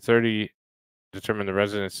 1930, determined the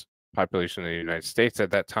residents' population of the United States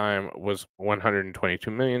at that time was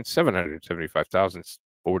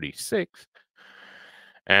 122,775,046,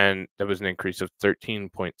 and that was an increase of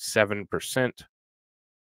 13.7%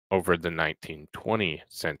 over the 1920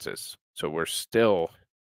 census. So we're still...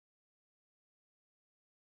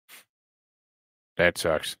 That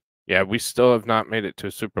sucks. Yeah, we still have not made it to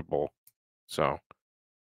a Super Bowl. So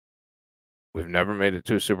we've never made it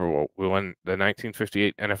to a Super Bowl. We won the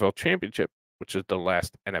 1958 NFL championship, which is the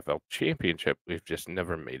last NFL championship. We've just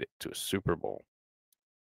never made it to a Super Bowl.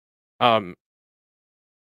 What's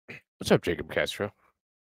up, Jacob Castro?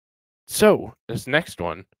 So this next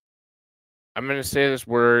one, I'm going to say this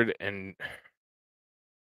word, and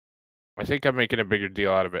I think I'm making a bigger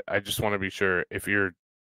deal out of it. I just want to be sure if you're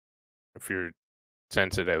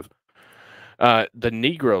sensitive. The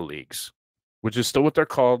Negro Leagues, which is still what they're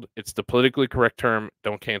called. It's the politically correct term.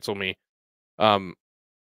 Don't cancel me. So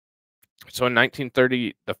in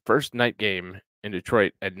 1930, the first night game in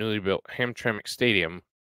Detroit at newly built Hamtramck Stadium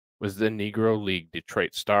was the Negro League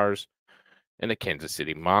Detroit Stars and the Kansas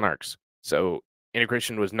City Monarchs. So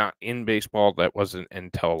integration was not in baseball. That wasn't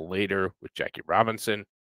until later with Jackie Robinson.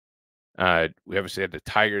 We obviously had the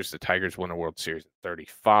Tigers. The Tigers won a World Series in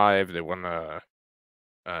 35. They won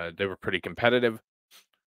they were pretty competitive.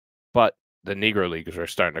 But Negro Leagues are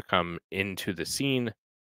starting to come into the scene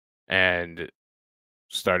and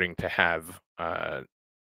starting to have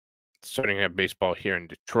baseball here in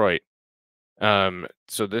Detroit.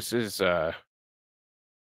 So this is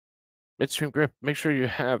Midstream Grip. Make sure you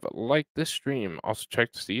have liked this stream. Also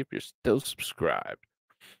check to see if you're still subscribed.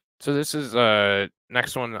 So this is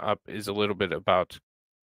next one up is a little bit about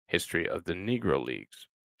history of the Negro Leagues.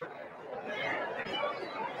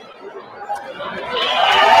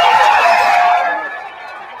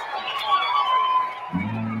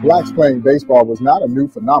 Blacks playing baseball was not a new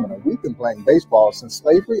phenomenon. We've been playing baseball since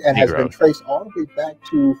slavery and has been traced all the way back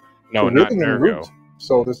to Caribbean roots.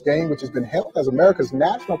 So this game, which has been held as America's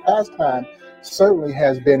national pastime, certainly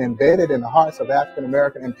has been embedded in the hearts of African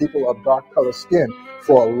American and people of dark colored skin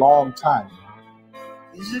for a long time.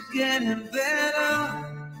 Is it getting better?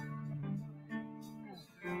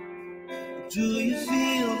 Do you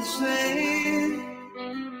feel the same?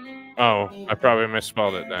 Oh, I probably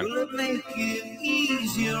misspelled it then. Will it make it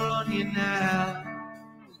easier on you now?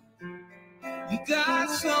 You got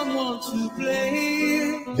someone to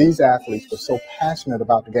blame. These athletes were so passionate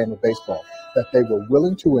about the game of baseball that they were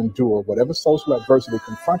willing to endure whatever social adversity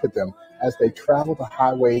confronted them as they traveled the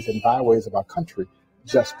highways and byways of our country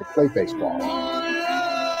just to play baseball.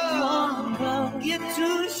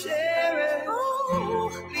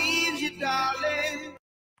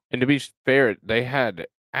 And to be fair, they had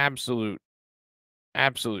absolute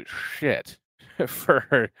shit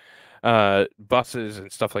for buses and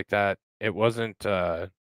stuff like that. It wasn't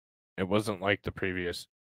like the previous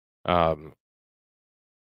yeah,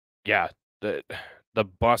 the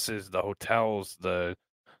buses, the hotels, the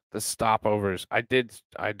stopovers. I did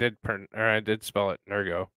spell it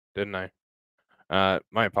Nergo, didn't I?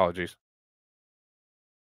 My apologies.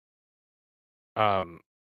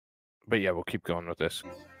 But yeah, we'll keep going with this.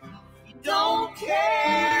 Don't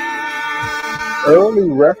care. Early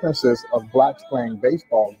references of blacks playing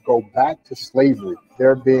baseball go back to slavery.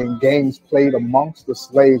 There being games played amongst the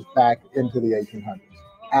slaves back into the 1800s.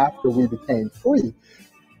 After we became free,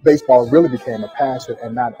 baseball really became a passion,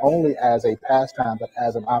 and not only as a pastime, but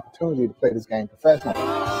as an opportunity to play this game professionally.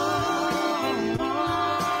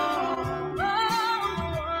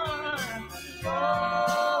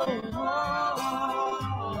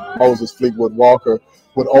 Moses Fleetwood Walker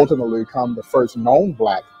would ultimately become the first known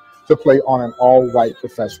black to play on an all-white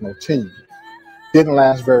professional team. Didn't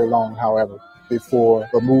last very long, however, before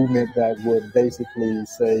the movement that would basically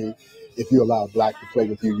say, if you allow black to play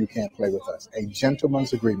with you, you can't play with us. A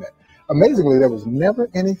gentleman's agreement. Amazingly, there was never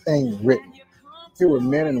anything written. There were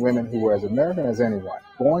men and women who were as American as anyone,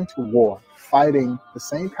 going to war, fighting the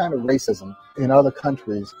same kind of racism in other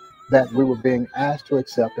countries that we were being asked to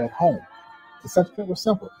accept at home. The sentiment was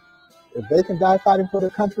simple. If they can die fighting for their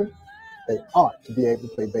country, they ought to be able to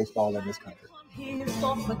play baseball in this country.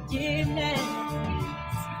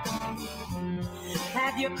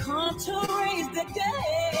 Have you come to raise the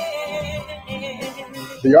dead?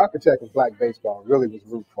 The architect of black baseball really was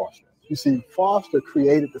Rube Foster. You see, Foster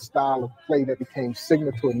created the style of play that became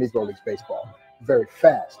signature of Negro Leagues baseball. Very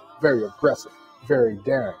fast, very aggressive, very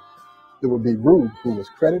daring. There would be Rube, who was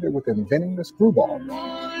credited with inventing the screwball.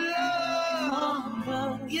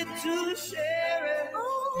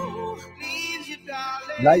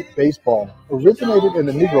 Night baseball originated in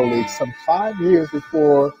the Negro Leagues some 5 years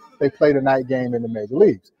before they played a night game in the major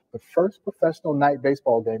leagues. The first professional night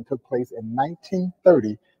baseball game took place in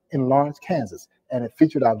 1930 in Lawrence, Kansas, and it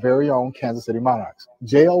featured our very own Kansas City Monarchs.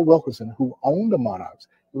 J.L. Wilkinson, who owned the Monarchs,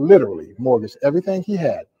 literally mortgaged everything he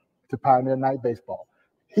had to pioneer night baseball.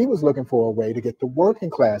 He was looking for a way to get the working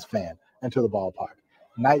class fan into the ballpark.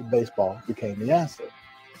 Night baseball became the answer.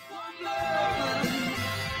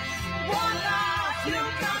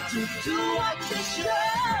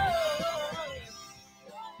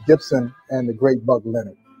 Gibson and the great Buck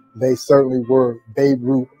Leonard, they certainly were Babe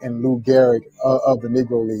Ruth and Lou Gehrig of the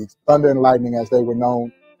Negro Leagues. Thunder and Lightning, as they were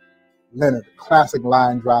known. Leonard, classic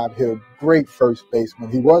line drive hitter, great first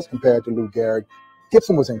baseman. He was compared to Lou Gehrig.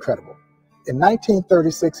 Gibson was incredible. In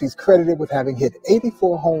 1936, he's credited with having hit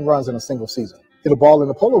 84 home runs in a single season. Hit a ball in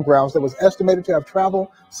the Polo Grounds that was estimated to have traveled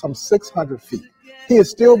some 600 feet. He is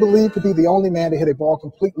still believed to be the only man to hit a ball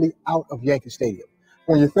completely out of Yankee Stadium.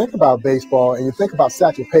 When you think about baseball, and you think about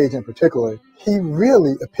Satchel Paige in particular, he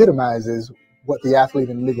really epitomizes what the athlete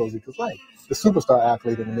in the Negro Leagues is like, the superstar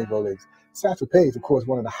athlete in the Negro Leagues. Satchel Paige, of course,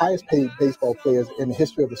 one of the highest paid baseball players in the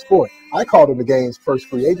history of the sport. I called him the game's first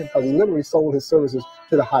free agent because he literally sold his services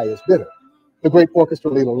to the highest bidder. The great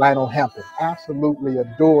orchestra leader, Lionel Hampton, absolutely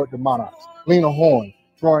adored the Monarchs. Lena Horne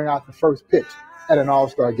throwing out the first pitch at an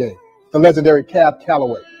all-star game. The legendary Cab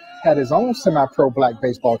Calloway had his own semi-pro black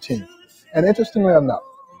baseball team. And interestingly enough,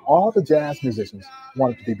 all the jazz musicians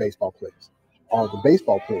wanted to be baseball players. All the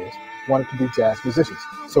baseball players wanted to be jazz musicians.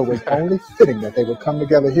 So it was only fitting that they would come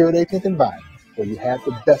together here at 18th and Vine, where you had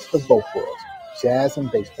the best of both worlds, jazz and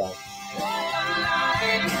baseball.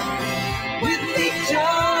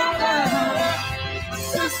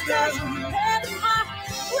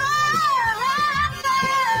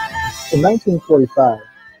 In 1945,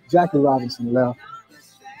 Jackie Robinson left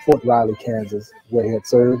Fort Riley, Kansas, where he had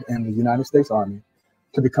served in the United States Army,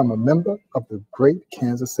 to become a member of the great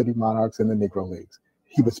Kansas City Monarchs in the Negro Leagues.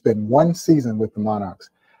 He would spend one season with the Monarchs,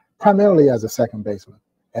 primarily as a second baseman,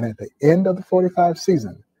 and at the end of the 45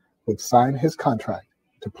 season, would sign his contract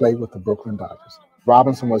to play with the Brooklyn Dodgers.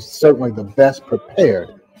 Robinson was certainly the best prepared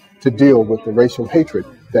to deal with the racial hatred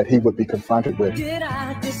that he would be confronted with. Did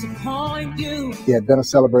I disappoint you? He had been a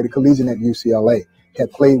celebrated collegian at UCLA. He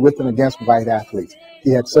had played with and against white athletes.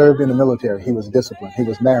 He had served in the military. He was disciplined. He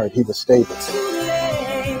was married. He was stable.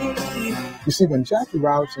 You see, when Jackie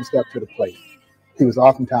Robinson stepped to the plate, he was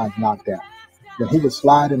oftentimes knocked down. When he would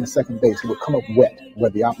slide into second base, he would come up wet where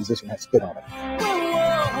the opposition had spit on him.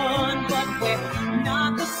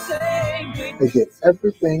 They did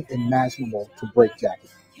everything imaginable to break Jackie,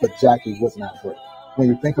 but Jackie was not break. When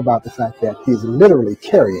you think about the fact that he's literally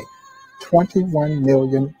carrying 21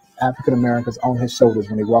 million African Americans on his shoulders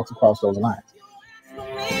when he walks across those lines.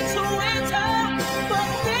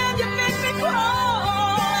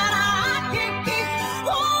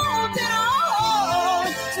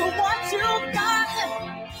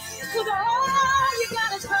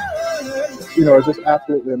 You know, it's just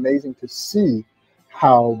absolutely amazing to see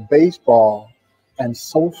how baseball and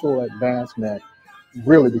social advancement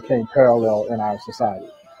really became parallel in our society.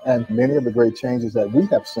 And many of the great changes that we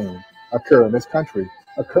have seen occur in this country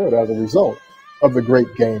occurred as a result of the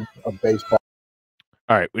great game of baseball.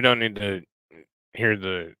 All right, we don't need to hear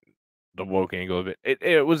the woke angle of it.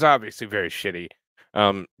 It was obviously very shitty.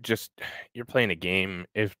 Just you're playing a game.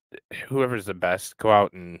 If whoever's the best, go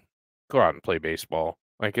out and play baseball.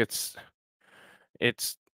 Like it's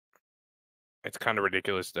kind of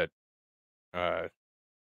ridiculous that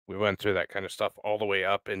we went through that kind of stuff all the way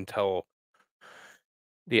up until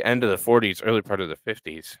the end of the 40s, early part of the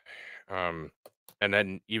 50s, and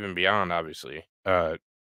then even beyond, obviously.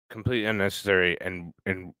 Completely unnecessary and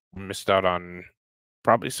missed out on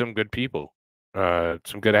probably some good people,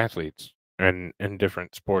 some good athletes, and in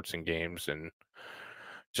different sports and games, and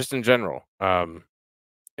just in general.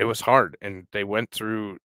 It was hard, and they went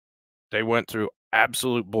through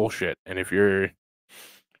absolute bullshit. And if you're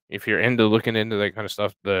into looking into that kind of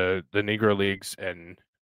stuff, the Negro Leagues and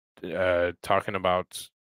talking about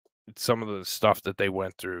some of the stuff that they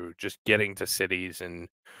went through, just getting to cities and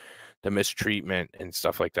the mistreatment and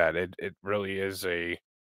stuff like that, it really is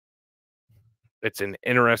it's an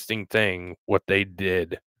interesting thing what they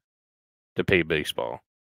did to pay baseball.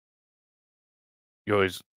 You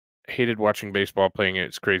always hated watching baseball, playing it.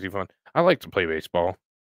 It's crazy fun. I like to play baseball.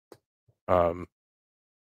 I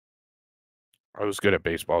was good at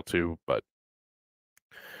baseball too, but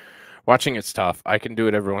watching it's tough. I can do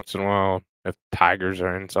it every once in a while if Tigers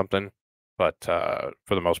are in something, but for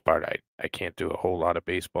the most part, I can't do a whole lot of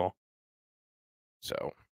baseball.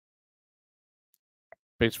 So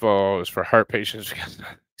baseball is for heart patients because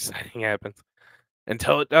exciting happens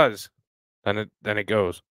until it does, then it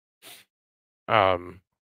goes.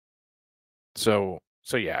 So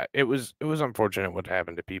yeah, it was unfortunate what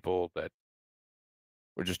happened to people that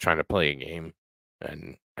were just trying to play a game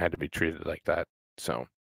and had to be treated like that. So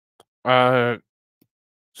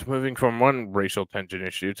moving from one racial tension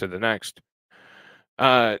issue to the next.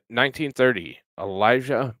 1930,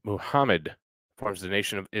 Elijah Muhammad forms the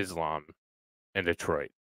Nation of Islam in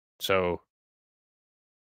Detroit. So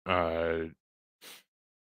a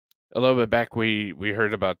little bit back, we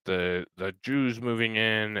heard about the Jews moving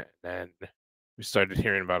in, and we started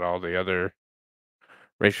hearing about all the other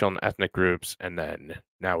racial and ethnic groups, and then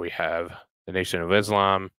now we have the Nation of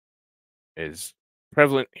Islam is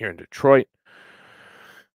prevalent here in Detroit.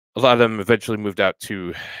 A lot of them eventually moved out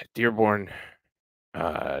to Dearborn,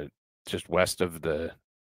 just west of the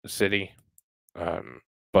city,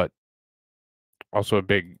 but also a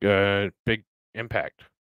big impact.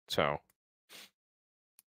 So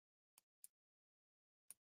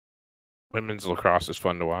women's lacrosse is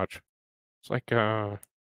fun to watch. It's like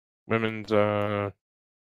women's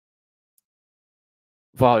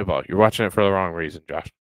volleyball. You're watching it for the wrong reason,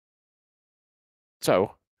 Josh.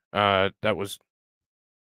 So that was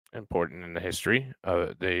important in the history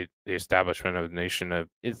of the establishment of the Nation of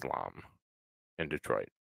Islam in Detroit.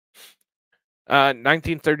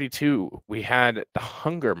 1932, we had the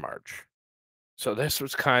Hunger March. So this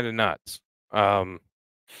was kind of nuts.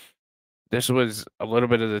 This was a little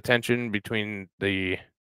bit of the tension between the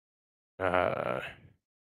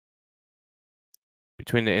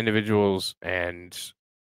individuals, and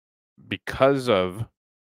because of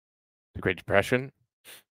the Great Depression,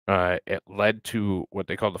 it led to what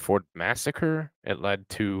they call the Ford Massacre. It led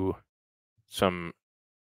to some.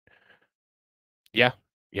 Yeah,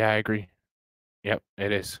 I agree. Yep,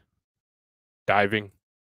 it is. Diving,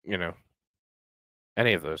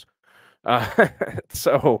 any of those.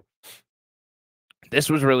 So this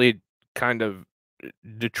was really kind of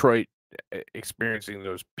Detroit experiencing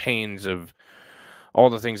those pains of all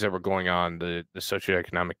the things that were going on, the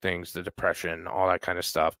socioeconomic things, the depression, all that kind of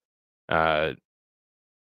stuff.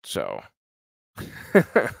 So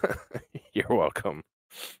you're welcome.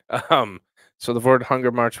 So the Ford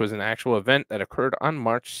Hunger March was an actual event that occurred on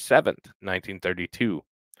March 7th, 1932.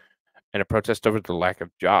 In a protest over the lack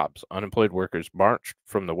of jobs, unemployed workers marched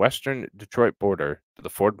from the western Detroit border to the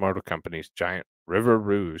Ford Motor Company's giant River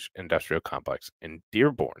Rouge industrial complex in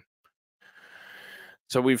Dearborn.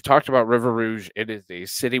 So we've talked about River Rouge. It is a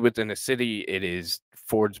city within a city. It is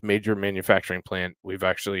Ford's major manufacturing plant. We've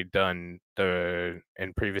actually done in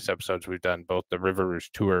previous episodes, we've done both the River Rouge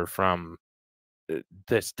tour from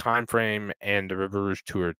this time frame and the River Rouge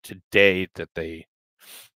tour today that they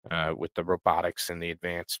with the robotics and the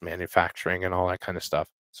advanced manufacturing and all that kind of stuff.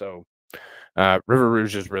 So River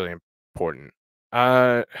Rouge is really important.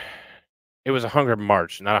 It was a hunger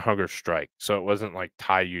march, not a hunger strike. So it wasn't like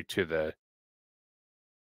tie you to the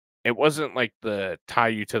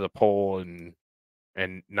pole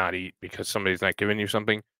and not eat because somebody's not giving you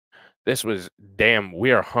something. This was, damn,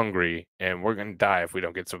 we are hungry and we're going to die if we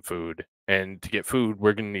don't get some food. And to get food,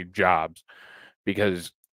 we're going to need jobs,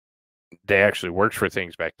 because they actually worked for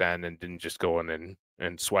things back then and didn't just go in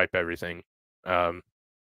and swipe everything.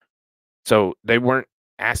 So they weren't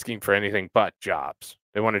asking for anything but jobs.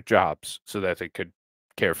 They wanted jobs so that they could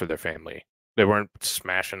care for their family. They weren't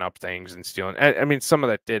smashing up things and stealing. I mean, some of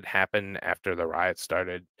that did happen after the riot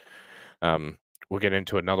started. We'll get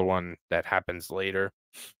into another one that happens later.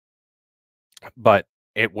 But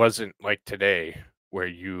it wasn't like today where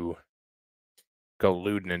you go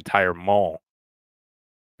loot an entire mall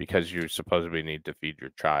because you supposedly need to feed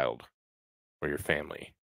your child or your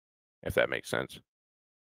family, if that makes sense.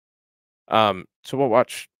 So we'll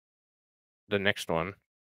watch the next one.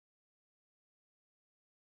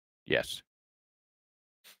 Yes.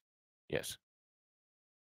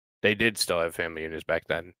 They did still have family units back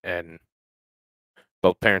then, and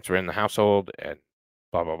both parents were in the household, and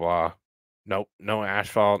blah, blah, blah. Nope, no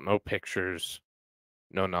asphalt, no pictures,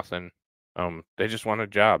 no nothing. They just wanted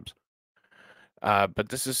jobs. But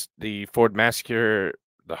this is the Ford Massacre,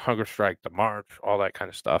 the hunger strike, the march, all that kind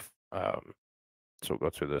of stuff. So we'll go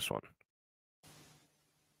through this one.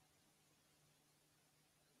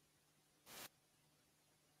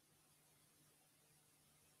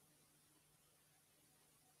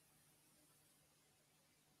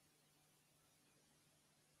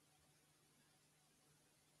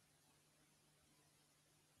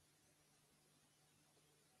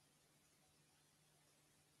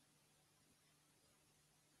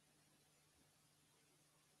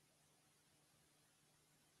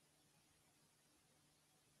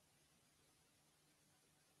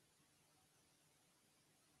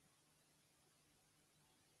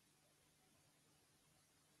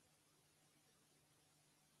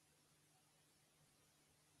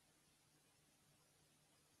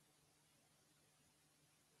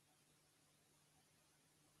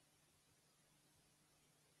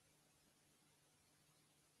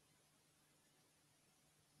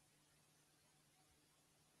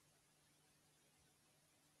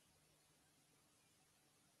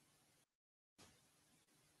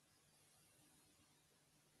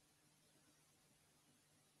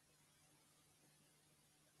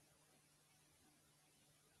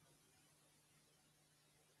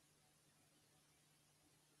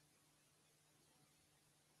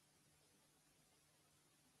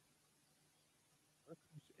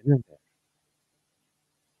 Internet.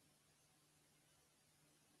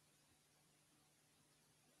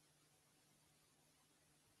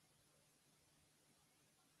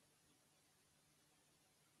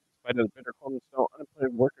 Despite the bitter cold and snow,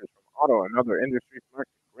 unemployed workers from Ottawa and other industries marched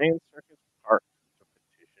to Grand Circus Park to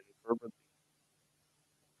petition for relief.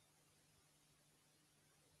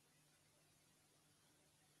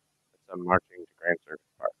 It's them marching to Grand Circus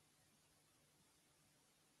Park.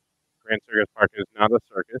 Grand Circus Park is not a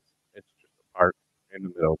circus; it's just a park in the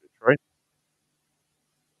middle of Detroit.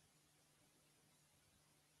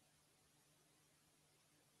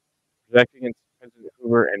 Protecting against President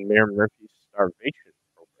Hoover and Mayor Murphy's starvation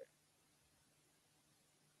program.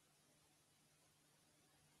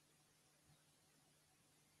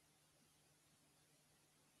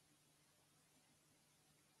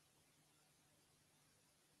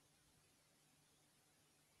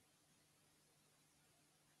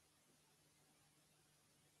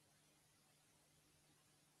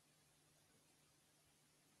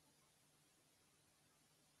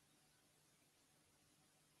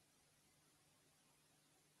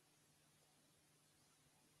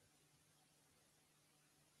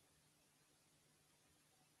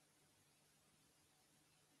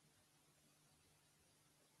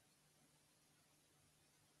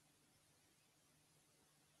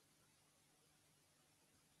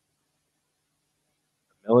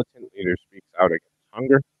 A militant leader speaks out against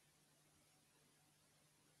hunger.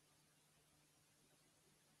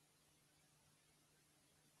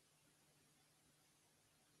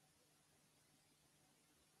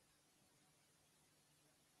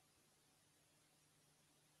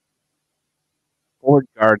 Ford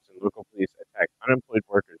guards and local police attack unemployed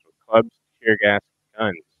workers with clubs, tear gas,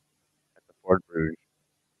 and guns at the Fort Bruges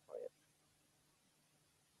plant.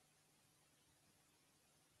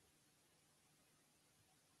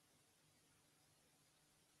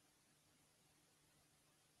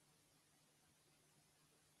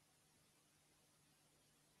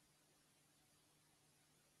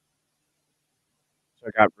 So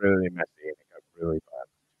it got really messy and it got really bad.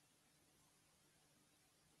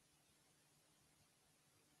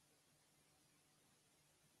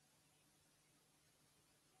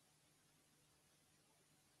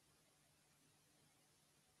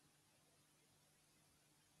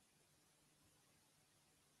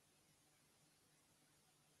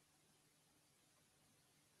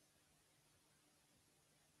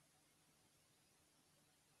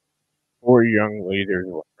 4 young leaders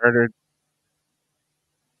were murdered.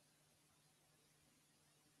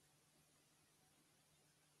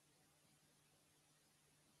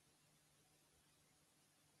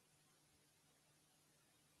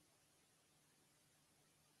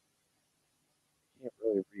 Can't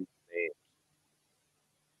really read the names.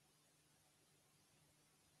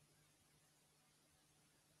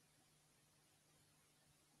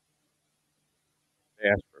 They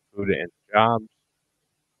asked for food and jobs.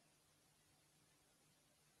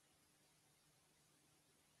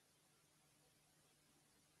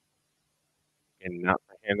 And not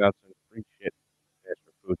for handouts and free shit. They asked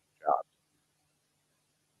for food and jobs.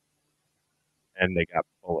 And they got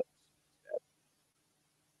bullets instead.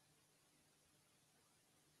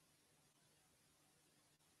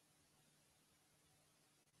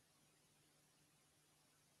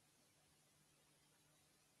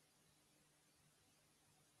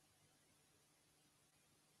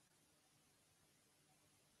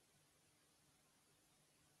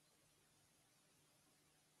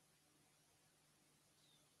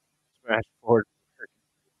 Smashed Fort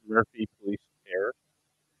Murphy police terror.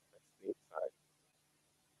 That's the inside.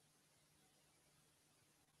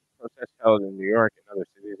 Protests held in New York and other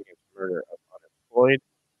cities against murder of unemployed.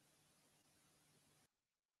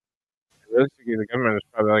 And realistically, the government is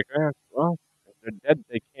probably like, well, if they're dead,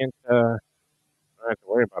 they can't, don't have to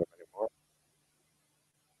worry about them anymore.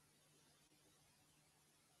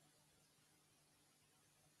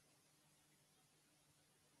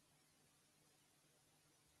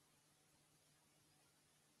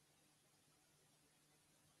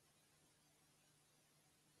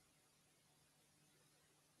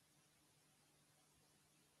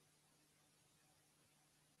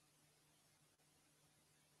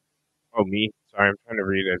 Oh, me? Sorry, I'm trying to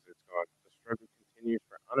read as it's going. The struggle continues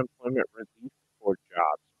for unemployment relief for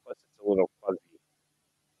jobs. Plus, it's a little fuzzy.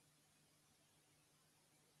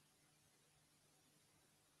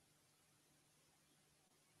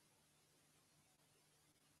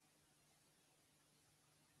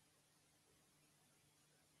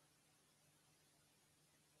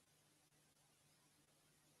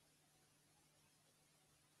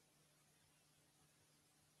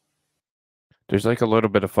 There's like a little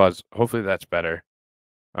bit of fuzz. Hopefully that's better.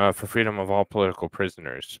 For freedom of all political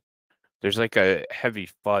prisoners. There's like a heavy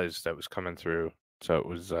fuzz that was coming through. So it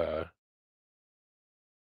was, I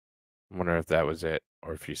wonder if that was it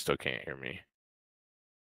or if you still can't hear me.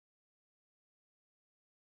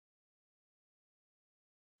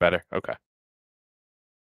 Better? Okay.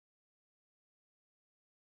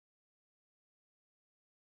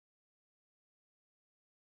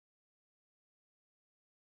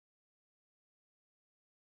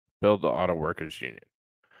 Build the Auto Workers Union.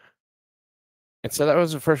 And so that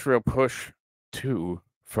was the first real push, too,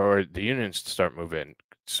 for the unions to start moving.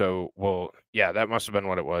 So, well, yeah, that must have been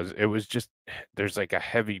what it was. It was just there's like a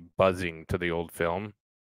heavy buzzing to the old film.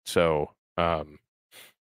 So, so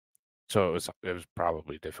it was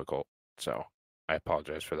probably difficult. So, I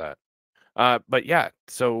apologize for that. But yeah,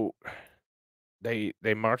 so they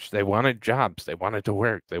marched, they wanted jobs, they wanted to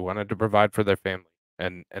work, they wanted to provide for their family,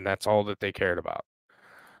 and that's all that they cared about.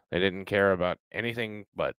 They didn't care about anything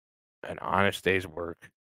but an honest day's work,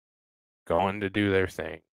 going to do their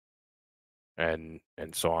thing, and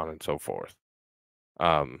so on and so forth.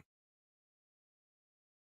 Um,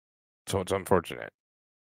 so it's unfortunate.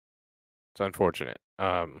 It's unfortunate.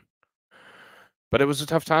 But it was a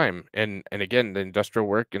tough time, and again, the industrial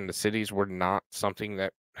work in the cities were not something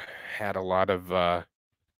that had a lot of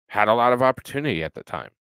opportunity at the time.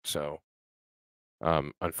 So,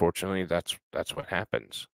 unfortunately, that's what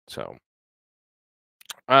happens. So,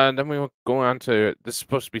 then we will go on to this is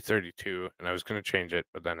supposed to be 32, and I was going to change it,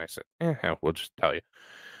 but then I said, hell, we'll just tell you.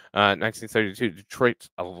 1932, Detroit's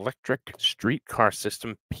electric streetcar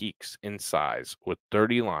system peaks in size with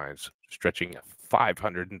 30 lines stretching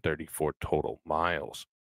 534 total miles.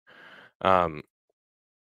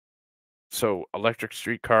 So electric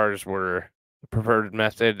streetcars were the preferred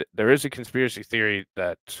method. There is a conspiracy theory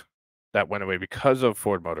that went away because of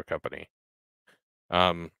Ford Motor Company.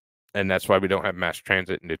 And that's why we don't have mass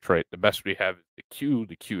transit in Detroit. The best we have is the Q.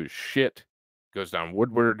 The Q is shit. Goes down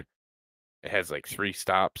Woodward. It has like 3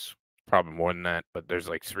 stops, probably more than that, but there's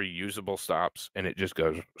like 3 usable stops, and it just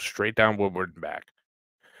goes straight down Woodward and back.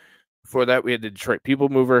 Before that, we had the Detroit People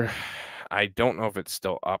Mover. I don't know if it's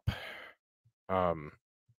still up, but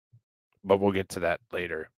we'll get to that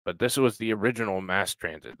later. But this was the original mass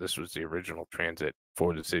transit. This was the original transit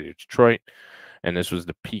for the city of Detroit, and this was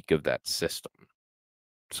the peak of that system.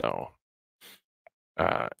 So,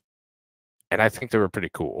 and I think they were pretty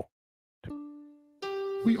cool.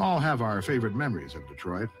 We all have our favorite memories of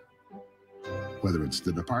Detroit, whether it's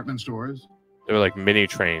the department stores. They were like mini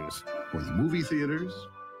trains. Or the movie theaters.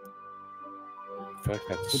 I feel like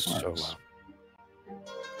that's so loud.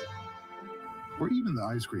 Or even the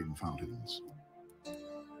ice cream fountains.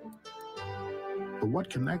 But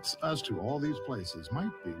what connects us to all these places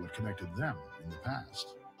might be what connected them in the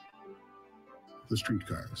past. The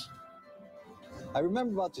streetcars. I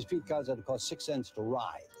remember about the streetcars that it cost 6 cents to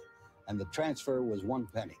ride, and the transfer was 1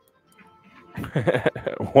 penny.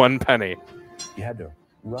 1 penny. You had to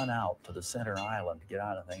run out to the center island to get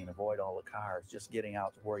out of the thing and avoid all the cars, just getting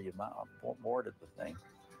out to where you boarded the thing.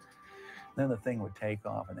 Then the thing would take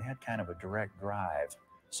off, and they had kind of a direct drive.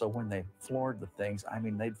 So when they floored the things, I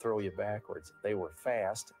mean, they'd throw you backwards. They were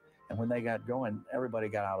fast, and when they got going, everybody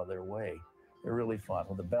got out of their way. They're really fun,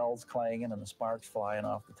 with the bells clanging and the sparks flying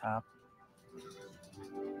off the top.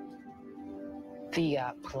 The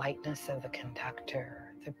politeness of the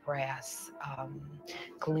conductor, the brass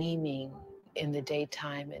gleaming in the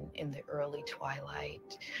daytime and in the early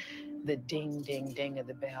twilight, the ding, ding, ding of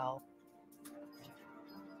the bell.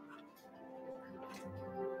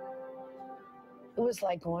 It was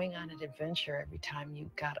like going on an adventure every time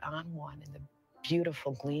you got on one, in the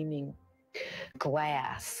beautiful gleaming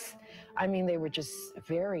glass. I mean, they were just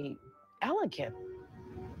very elegant.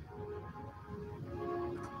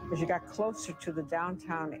 As you got closer to the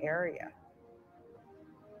downtown area,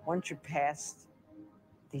 once you passed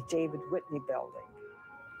the David Whitney building,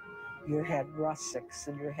 you had Russicks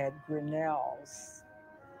and you had Grinnell's,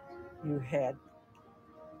 you had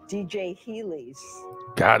DJ Healy's.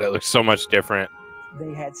 God, it looks so much different.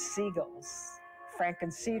 They had Siegel's. Frank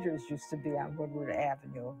and Cedars used to be on Woodward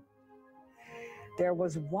Avenue. There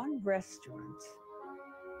was one restaurant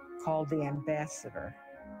called the Ambassador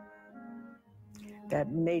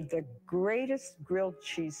that made the greatest grilled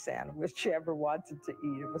cheese sandwich you ever wanted to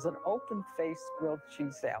eat. It was an open-faced grilled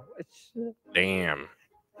cheese sandwich. Damn.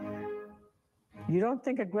 You don't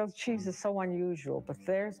think a grilled cheese is so unusual, but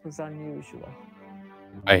theirs was unusual.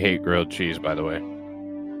 I hate grilled cheese, by the way.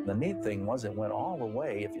 The neat thing was it went all the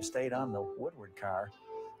way, if you stayed on the Woodward car,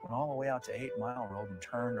 went all the way out to 8 Mile Road and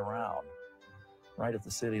turned around right at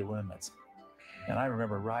the city limits. And I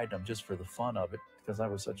remember riding them just for the fun of it, because I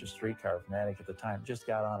was such a streetcar fanatic at the time. Just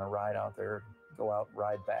got on a ride out there, go out,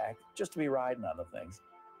 ride back, just to be riding on the things.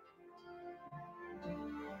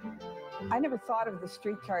 I never thought of the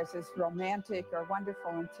streetcars as romantic or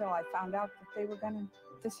wonderful until I found out that they were going to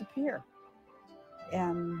disappear.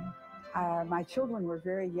 And my children were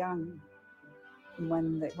very young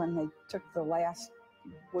when they took the last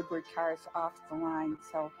Woodward cars off the line.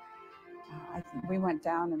 So we went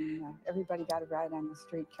down and everybody got a ride on the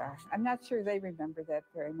streetcar. I'm not sure they remember that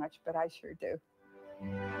very much, but I sure do.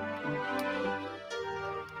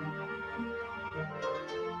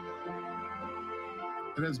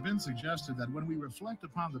 It has been suggested that when we reflect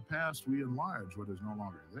upon the past, we enlarge what is no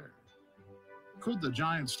longer there. Could the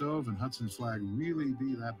giant stove and Hudson's flag really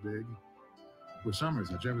be that big? Were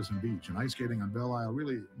summers at Jefferson Beach and ice skating on Belle Isle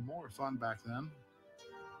really more fun back then?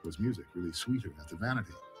 Was music really sweeter at the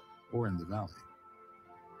Vanity or in the Valley?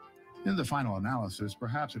 In the final analysis,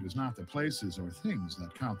 perhaps it is not the places or things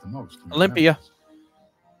that count the most. Olympia.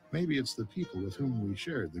 Maybe it's the people with whom we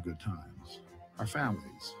shared the good times, our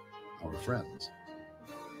families, our friends,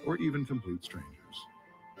 or even complete strangers.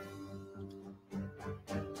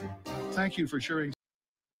 Thank you for sharing.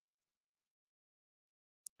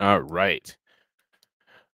 All right.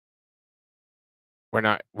 We're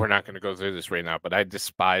not going to go through this right now, but I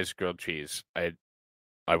despise grilled cheese. I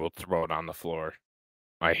will throw it on the floor.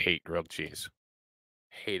 I hate grilled cheese.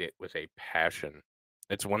 Hate it with a passion.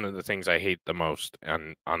 It's one of the things I hate the most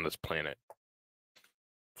on this planet.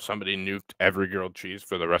 If somebody nuked every grilled cheese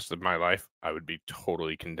for the rest of my life, I would be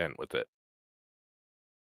totally content with it.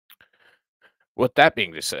 With that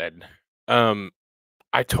being said, I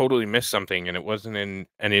totally missed something, and it wasn't in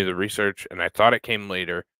any of the research, and I thought it came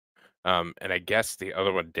later, and I guess the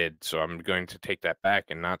other one did, so I'm going to take that back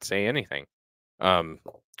and not say anything,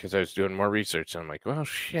 because I was doing more research, and I'm like, well,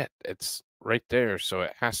 shit, it's right there, so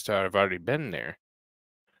it has to have already been there.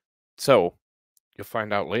 So, you'll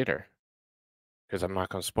find out later, because I'm not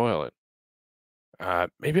going to spoil it.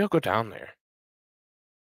 Maybe I'll go down there.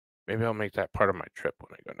 Maybe I'll make that part of my trip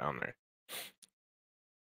when I go down there.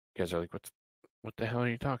 You guys are like, what the hell are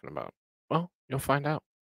you talking about? Well, you'll find out.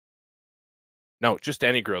 No, just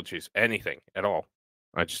any grilled cheese. Anything at all.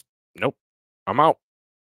 Nope. I'm out.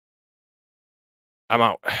 I'm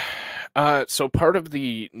out. So part of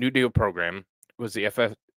the New Deal program was the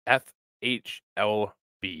FHLB.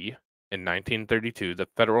 In 1932, the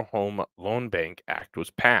Federal Home Loan Bank Act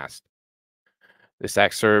was passed. This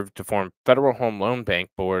act served to form Federal Home Loan Bank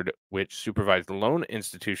Board, which supervised loan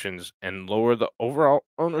institutions and lower the overall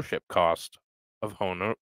cost of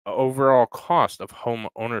home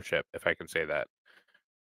ownership, if I can say that.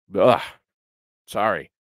 Ugh,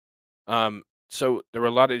 sorry. So there were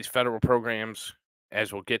a lot of these federal programs,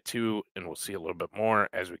 as we'll get to, and we'll see a little bit more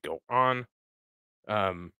as we go on.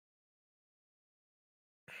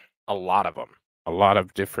 A lot of them, a lot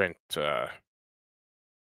of different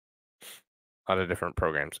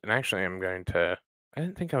programs. And actually, I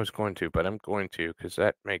didn't think I was going to, but I'm going to, because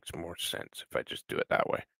that makes more sense if I just do it that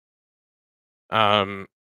way.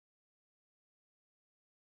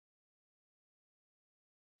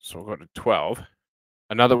 So we'll go to 12.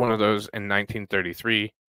 Another one of those in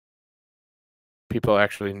 1933. People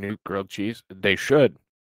actually knew grilled cheese. They should.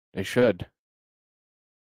 They should.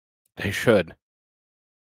 They should.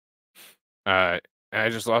 I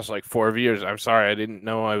just lost like 4 viewers. I'm sorry. I didn't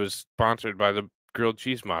know I was sponsored by the grilled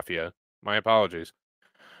cheese mafia. My apologies.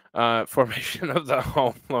 Formation of the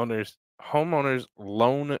Homeowners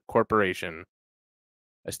Loan Corporation.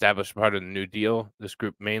 Established part of the New Deal, this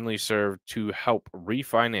group mainly served to help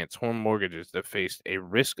refinance home mortgages that faced a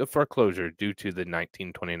risk of foreclosure due to the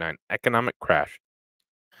 1929 economic crash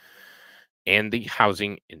and the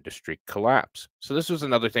housing industry collapse. So this was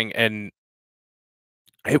another thing, and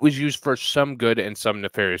it was used for some good and some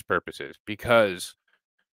nefarious purposes, because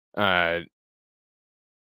there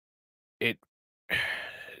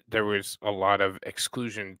was a lot of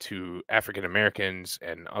exclusion to African Americans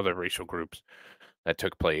and other racial groups that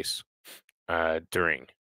took place during.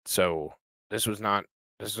 So this was not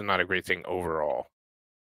a great thing overall.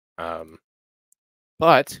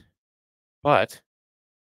 But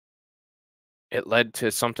it led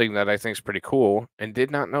to something that I think is pretty cool, and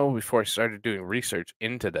did not know before I started doing research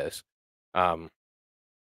into this. And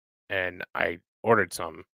I ordered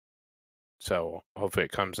some, so hopefully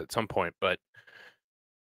it comes at some point. But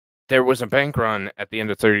there was a bank run at the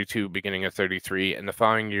end of 32, beginning of 33, and the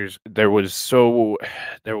following years there was a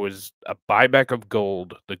buyback of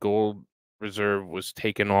gold. The gold reserve was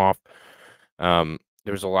taken off. There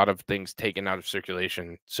was a lot of things taken out of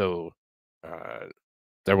circulation, so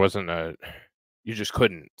there wasn't you just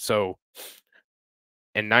couldn't. So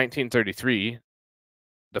in 1933,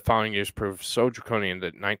 the following years proved so draconian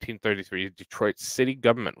that 1933 Detroit city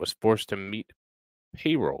government was forced to meet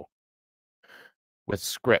payroll with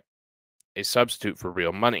scrip, a substitute for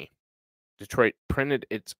real money. Detroit printed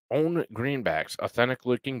its own greenbacks,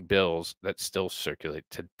 authentic-looking bills that still circulate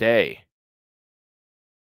today.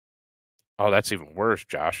 Oh, that's even worse,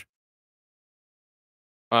 Josh.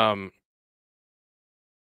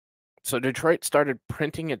 So Detroit started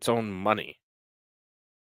printing its own money.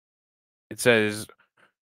 It says,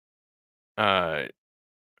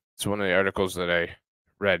 it's one of the articles that I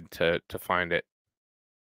read to find it.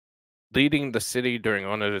 Leading the city during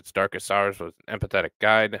one of its darkest hours was an empathetic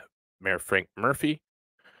guide, Mayor Frank Murphy,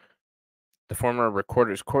 the former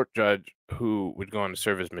Recorder's Court judge who would go on to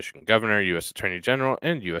serve as Michigan governor, U.S. Attorney General,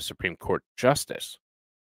 and U.S. Supreme Court justice.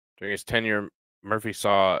 During his tenure, Murphy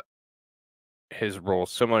saw his role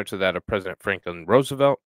similar to that of President Franklin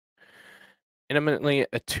Roosevelt. Intimately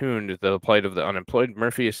attuned to the plight of the unemployed,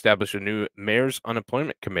 Murphy established a new Mayor's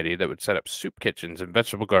Unemployment Committee that would set up soup kitchens and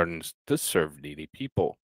vegetable gardens to serve needy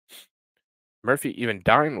people. Murphy even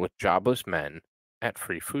dined with jobless men at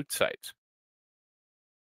free food sites.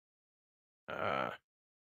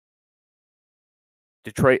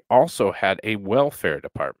 Detroit also had a welfare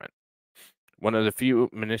department, one of the few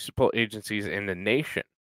municipal agencies in the nation.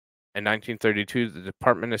 In 1932, the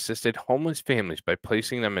department assisted homeless families by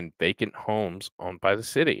placing them in vacant homes owned by the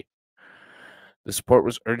city. The support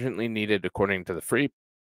was urgently needed, according to the Free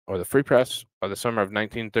Press. By the summer of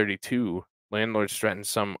 1932, landlords threatened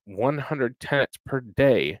some 100 tenants per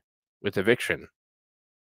day with eviction.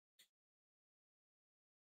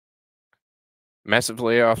 Massive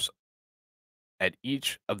layoffs at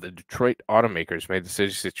each of the Detroit automakers made the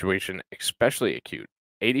city's situation especially acute.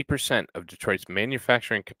 80% of Detroit's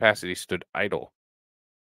manufacturing capacity stood idle.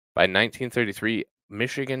 By 1933,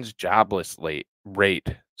 Michigan's jobless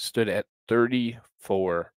rate stood at 34%,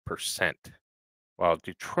 while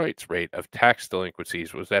Detroit's rate of tax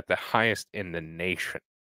delinquencies was at the highest in the nation.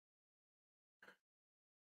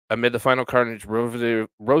 Amid the final carnage,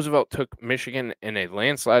 Roosevelt took Michigan in a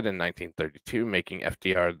landslide in 1932, making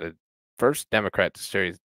FDR the first Democrat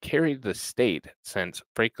to carry the state since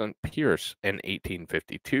Franklin Pierce in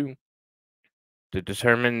 1852.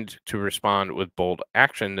 Determined to respond with bold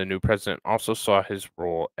action, the new president also saw his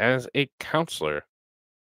role as a counselor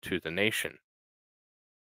to the nation.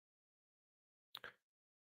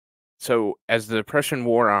 So, as the Depression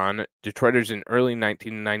wore on, Detroiters in early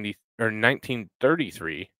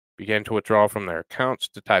 1933 began to withdraw from their accounts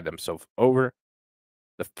to tide themselves over.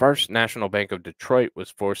 The First National Bank of Detroit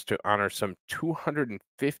was forced to honor some $250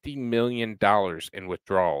 million in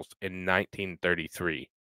withdrawals in 1933.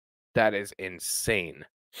 That is insane.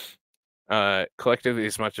 Collectively,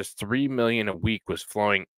 as much as $3 million a week was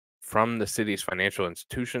flowing from the city's financial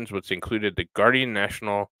institutions, which included the Guardian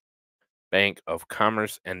National Bank of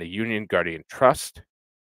Commerce and the Union Guardian Trust.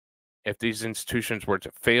 If these institutions were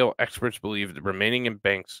to fail, experts believe the remaining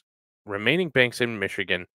banks in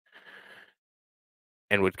Michigan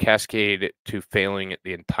and would cascade to failing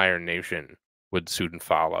the entire nation would soon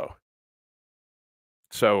follow.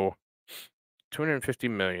 So, 250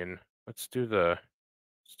 million. Let's do the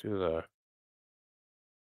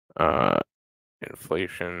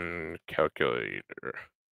inflation calculator.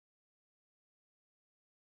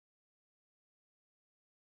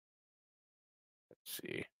 Let's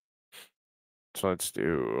see. So let's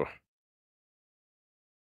do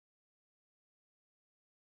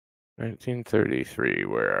 1933.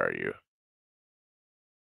 Where are you?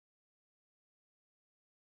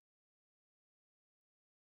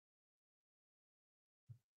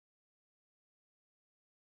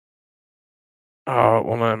 Oh,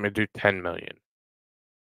 well, let me do 10 million.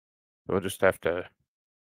 We'll just have to.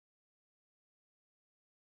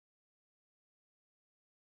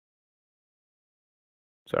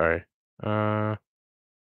 Sorry. So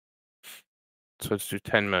let's do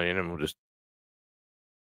 10 million and we'll just.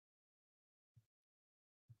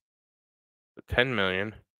 10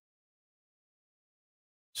 million.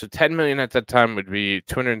 So 10 million at that time would be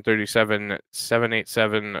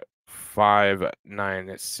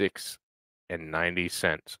 237,787,596 and 90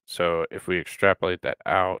 cents. So if we extrapolate that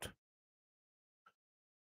out,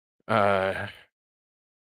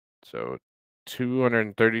 so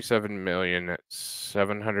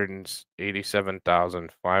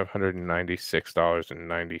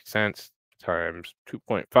 237,787,596.90 times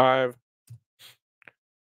 2.5.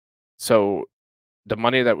 So the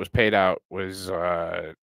money that was paid out was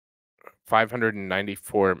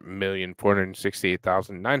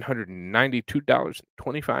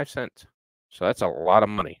 $594,468,992.25. So that's a lot of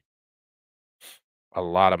money. A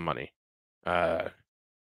lot of money. So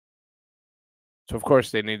of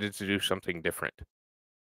course they needed to do something different.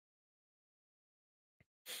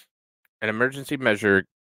 An emergency measure,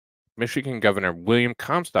 Michigan Governor William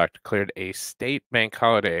Comstock declared a state bank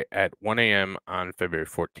holiday at 1 a.m. on February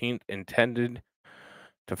 14th, intended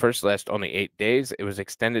to first last only 8 days. It was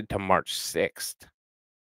extended to March 6th,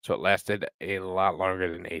 so it lasted a lot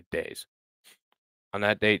longer than 8 days. On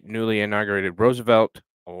that date, newly inaugurated Roosevelt,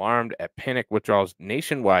 alarmed at panic withdrawals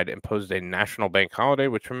nationwide, imposed a national bank holiday,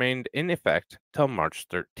 which remained in effect till March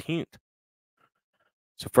 13th.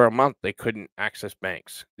 So for a month, they couldn't access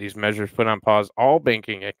banks. These measures put on pause all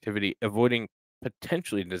banking activity, avoiding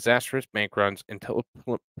potentially disastrous bank runs until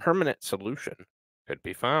a permanent solution could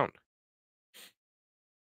be found.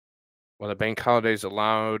 While the bank holidays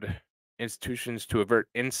allowed institutions to avert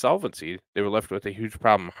insolvency, they were left with a huge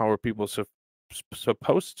problem. How were people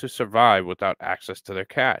supposed to survive without access to their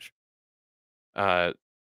cash? The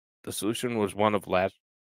solution was one of last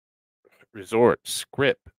resort,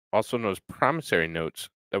 scrip, also known as promissory notes,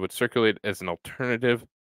 that would circulate as an alternative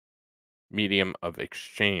medium of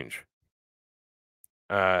exchange.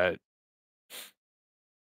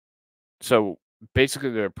 So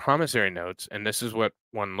basically, they're promissory notes, and this is what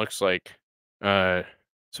one looks like. So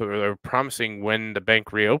they're promising when the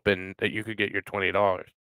bank reopened that you could get your $20.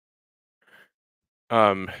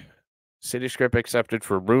 City scrip accepted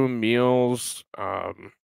for room, meals.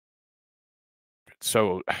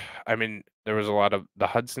 So, I mean, there was a lot of the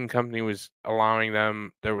Hudson Company was allowing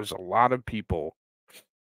them. There was a lot of people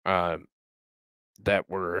that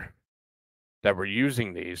were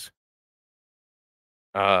using these.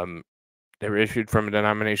 They were issued from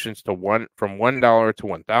denominations from $1 to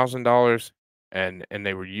 $1,000, and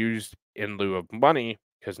they were used in lieu of money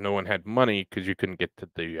because no one had money because you couldn't get to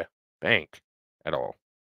the bank at all.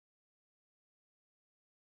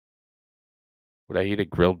 Would I eat a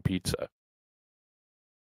grilled pizza?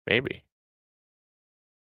 Maybe.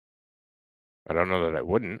 I don't know that I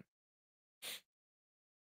wouldn't.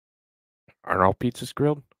 Aren't all pizzas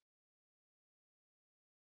grilled?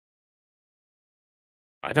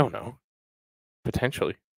 I don't know.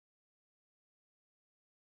 Potentially.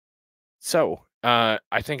 So, I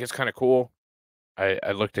think it's kind of cool.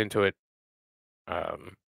 I looked into it.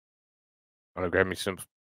 I'm gonna grab me some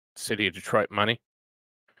City of Detroit money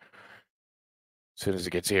as soon as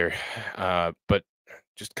it gets here. But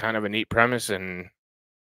just kind of a neat premise and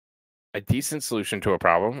a decent solution to a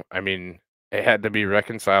problem. I mean, it had to be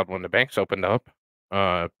reconciled when the banks opened up,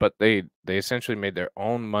 but they essentially made their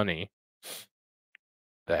own money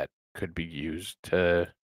that could be used to,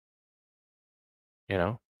 you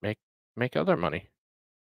know, make other money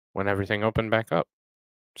when everything opened back up.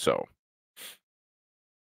 So,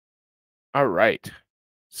 all right.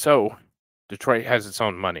 So, Detroit has its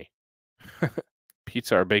own money.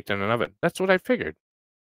 Pizza are baked in an oven. That's what I figured.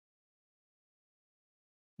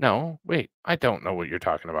 No, wait. I don't know what you're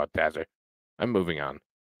talking about, Dazzler. I'm moving on.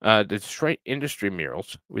 The Detroit Industry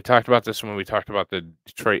Murals. We talked about this when we talked about the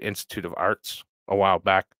Detroit Institute of Arts a while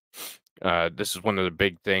back. This is one of the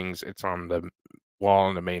big things. It's on the wall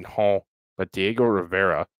in the main hall. But Diego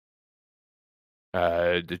Rivera,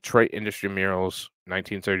 Detroit Industry Murals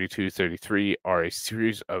 1932-33 are a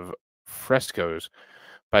series of frescoes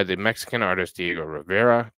by the Mexican artist Diego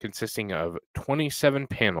Rivera, consisting of 27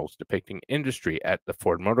 panels depicting industry at the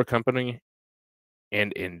Ford Motor Company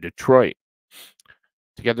and in Detroit.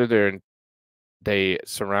 Together, they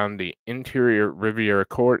surround the interior Riviera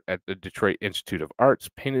Court at the Detroit Institute of Arts,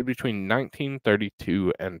 painted between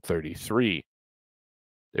 1932 and 33.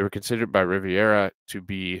 They were considered by Riviera to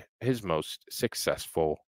be his most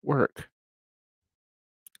successful work.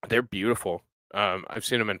 They're beautiful. I've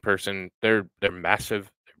seen them in person. They're massive.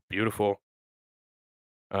 They're beautiful.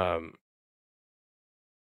 Hang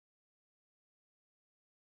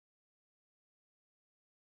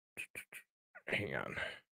on.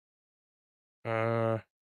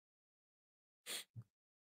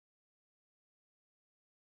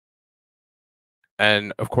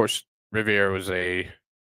 And of course, Riviera was a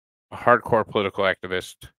hardcore political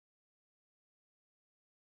activist.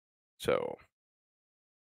 So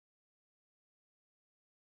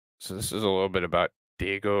this is a little bit about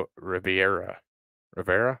Diego Rivera.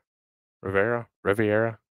 Rivera?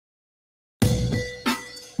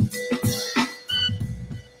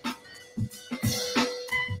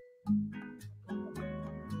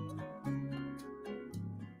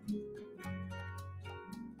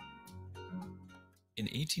 In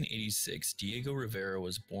 1886, Diego Rivera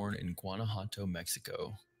was born in Guanajuato,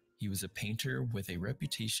 Mexico. He was a painter with a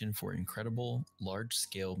reputation for incredible,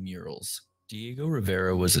 large-scale murals. Diego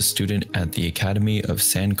Rivera was a student at the Academy of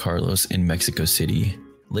San Carlos in Mexico City.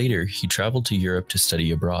 Later, he traveled to Europe to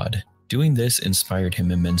study abroad. Doing this inspired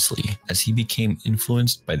him immensely, as he became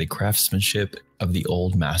influenced by the craftsmanship of the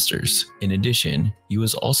old masters. In addition, he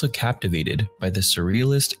was also captivated by the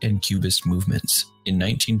Surrealist and Cubist movements. In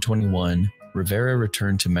 1921, Rivera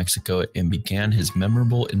returned to Mexico and began his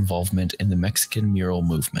memorable involvement in the Mexican mural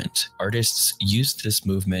movement. Artists used this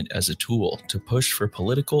movement as a tool to push for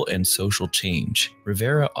political and social change.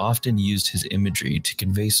 Rivera often used his imagery to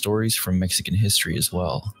convey stories from Mexican history as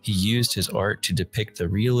well. He used his art to depict the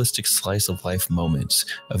realistic slice-of-life moments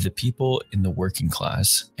of the people in the working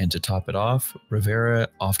class. And to top it off, Rivera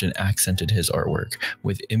often accented his artwork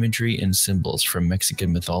with imagery and symbols from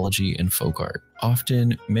Mexican mythology and folk art.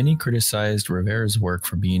 Often, many criticized Rivera's work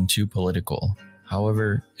for being too political.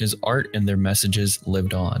 However, his art and their messages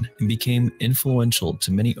lived on and became influential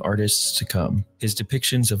to many artists to come. His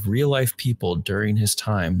depictions of real-life people during his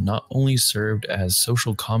time not only served as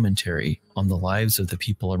social commentary on the lives of the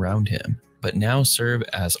people around him, but now serve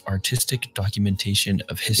as artistic documentation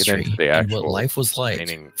of history and what life was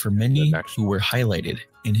like for many who were highlighted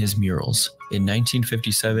in his murals. In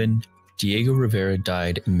 1957, Diego Rivera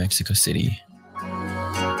died in Mexico City.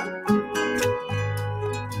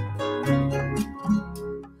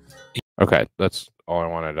 Okay, that's all I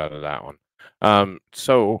wanted out of that one.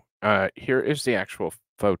 Here is the actual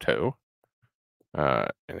photo,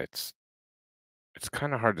 and it's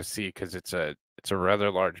kind of hard to see because it's a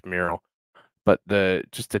rather large mural, but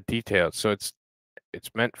just the details. So it's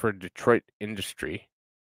meant for Detroit industry,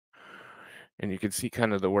 and you can see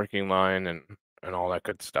kind of the working line and all that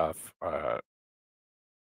good stuff. But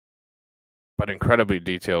incredibly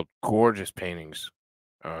detailed, gorgeous paintings,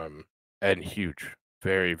 and huge.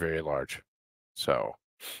 Very, very large. So,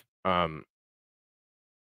 and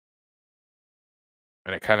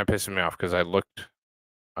it kind of pissed me off because I looked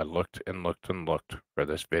and looked and looked for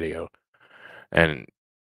this video and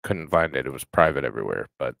couldn't find it. It was private everywhere,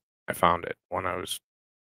 but I found it when I was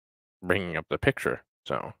bringing up the picture.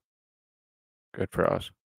 So, good for us.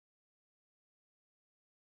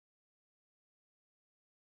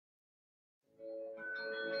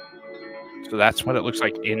 So that's what it looks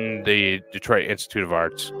like in the Detroit Institute of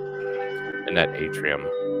Arts in that atrium.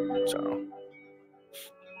 So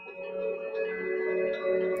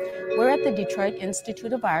we're at the Detroit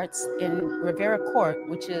Institute of Arts in Rivera Court,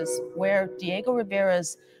 which is where Diego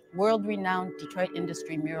Rivera's world-renowned Detroit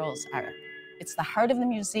industry murals are. It's the heart of the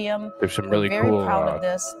museum. There's some really We're very cool proud of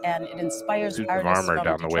this, and it inspires suits of artists armor from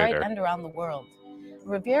down the way Detroit there. and around the world.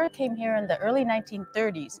 Rivera came here in the early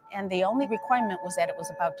 1930s, and the only requirement was that it was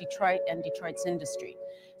about Detroit and Detroit's industry.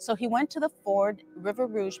 So he went to the Ford River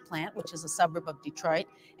Rouge plant, which is a suburb of Detroit,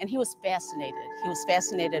 and he was fascinated. He was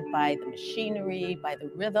fascinated by the machinery, by the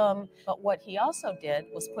rhythm, but what he also did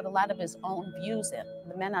was put a lot of his own views in.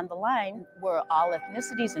 The men on the line were all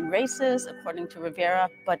ethnicities and races, according to Rivera,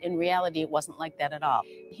 but in reality, it wasn't like that at all.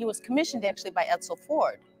 He was commissioned actually by Edsel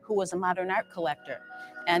Ford, who was a modern art collector.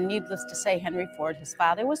 And needless to say, Henry Ford, his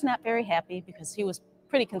father, was not very happy because he was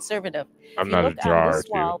pretty conservative. I'm If you not a look on drawer, this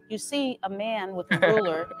wall, you see a man with a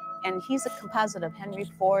ruler, and he's a composite of Henry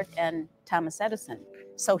Ford and Thomas Edison.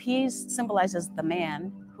 So he symbolizes the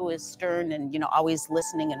man who is stern and, always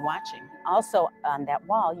listening and watching. Also on that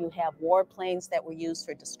wall, you have warplanes that were used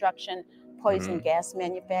for destruction, poison gas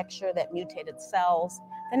manufacture that mutated cells.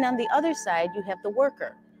 Then on the other side, you have the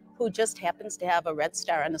worker, who just happens to have a red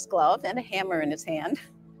star on his glove and a hammer in his hand.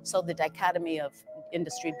 So the dichotomy of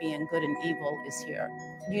industry being good and evil is here.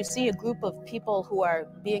 You see a group of people who are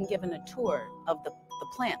being given a tour of the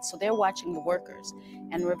plant. So they're watching the workers.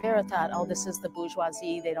 And Rivera thought, oh, this is the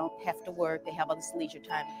bourgeoisie. They don't have to work. They have all this leisure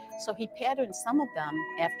time. So he patterned some of them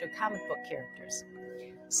after comic book characters.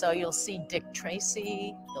 So you'll see Dick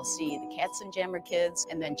Tracy, you'll see the Katzenjammer Kids,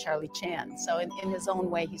 and then Charlie Chan. So in his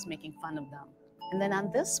own way, he's making fun of them. And then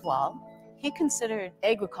on this wall, he considered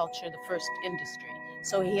agriculture the first industry.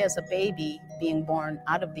 So he has a baby being born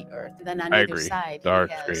out of the earth. And then on either side, he has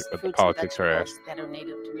great, but the fruits and politics are vegetables that are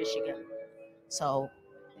native to Michigan. So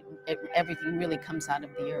everything really comes out of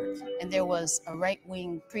the earth. And there was a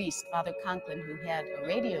right-wing priest, Father Conklin, who had a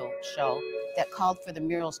radio show that called for the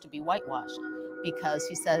murals to be whitewashed because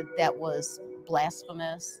he said that was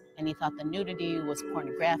blasphemous and he thought the nudity was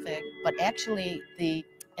pornographic. But actually, the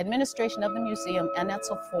administration of the museum and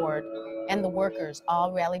Edsel Ford and the workers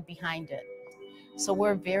all rallied behind it. So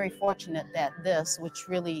we're very fortunate that this, which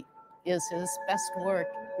really is his best work,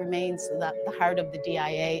 remains the heart of the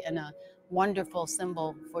DIA and a wonderful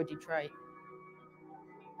symbol for Detroit.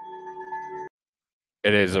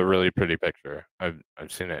 it is a really pretty picture. I've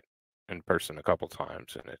seen it in person a couple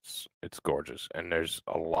times, and it's gorgeous. And there's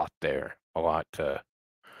a lot there, a lot to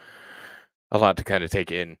kind of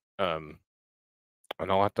take in, and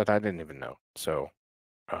a lot that I didn't even know. So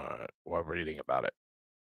while reading about it,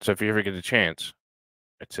 so if you ever get a chance,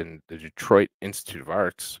 it's in the Detroit Institute of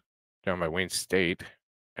Arts down by Wayne State,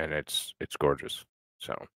 and it's gorgeous.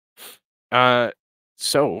 So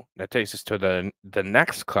So that takes us to the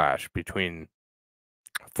next clash between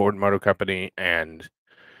Ford Motor Company and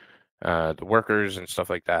the workers and stuff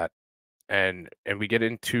like that, and we get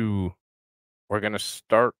into, we're gonna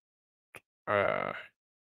start. Well,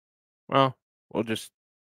 we'll just,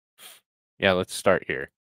 yeah, let's start here.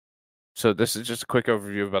 So this is just a quick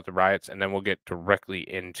overview about the riots, and then we'll get directly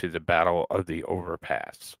into the Battle of the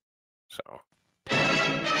Overpass. So.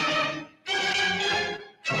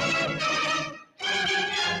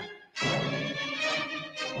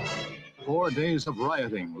 4 days of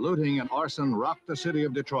rioting, looting, and arson rocked the city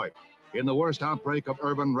of Detroit in the worst outbreak of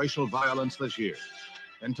urban racial violence this year.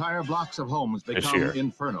 Entire blocks of homes become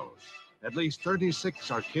infernos. At least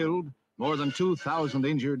 36 are killed, more than 2,000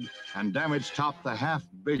 injured, and damage topped the $500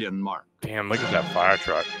 million mark. Damn, look at that fire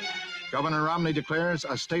truck. Governor Romney declares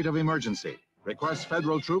a state of emergency, requests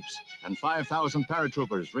federal troops and 5,000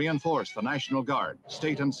 paratroopers reinforce the National Guard,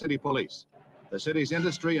 state and city police. The city's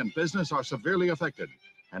industry and business are severely affected,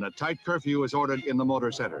 and a tight curfew is ordered in the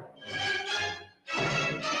Motor Center.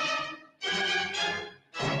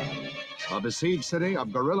 A besieged city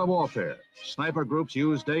of guerrilla warfare. Sniper groups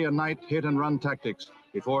use day and night hit-and-run tactics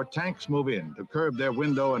before tanks move in to curb their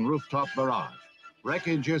window and rooftop barrage.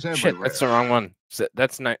 Wreckage is everywhere. Shit, that's the wrong one.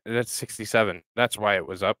 That's 67. That's why it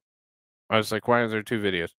was up. I was like, why are there 2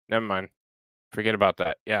 videos? Never mind. Forget about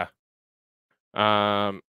that. Yeah.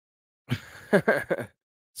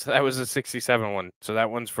 So that was a 67 one. So that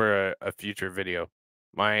one's for a future video.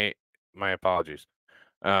 My apologies.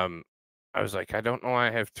 I was like, I don't know why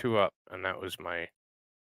I have 2 up, and that was my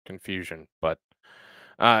confusion. But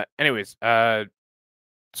anyways,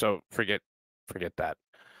 so forget that.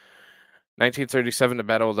 1937, the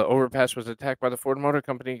Battle of the Overpass was attacked by the Ford Motor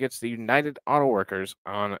Company against the United Auto Workers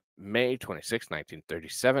on May 26,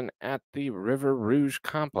 1937, at the River Rouge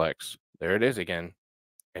Complex. There it is again,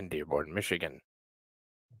 in Dearborn, Michigan.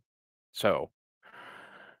 So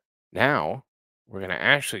now we're going to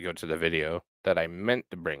actually go to the video that I meant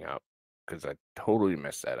to bring up because I totally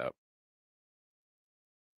messed that up.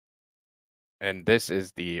 And this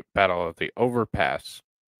is the Battle of the Overpass.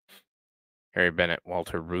 Harry Bennett,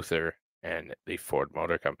 Walter Reuther, and the Ford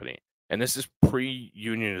Motor Company. And this is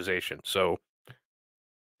pre-unionization. So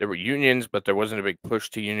there were unions, but there wasn't a big push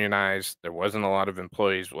to unionize. There wasn't a lot of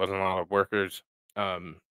employees, wasn't a lot of workers.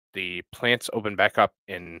 The plants opened back up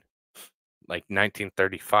in like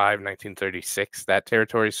 1935, 1936, that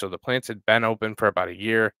territory. So the plants had been open for about a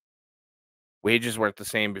year. Wages weren't the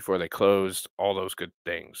same before they closed, all those good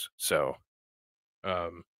things. So,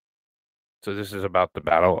 so this is about the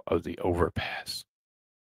Battle of the Overpass.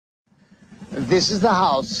 This is the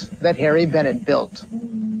house that Harry Bennett built.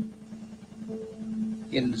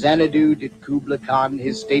 In Xanadu did Kubla Khan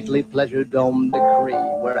his stately pleasure dome decree,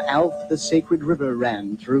 where Alph the sacred river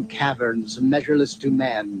ran through caverns measureless to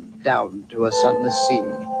man, down to a sunless sea.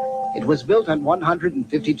 It was built on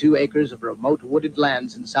 152 acres of remote wooded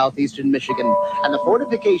lands in southeastern Michigan, and the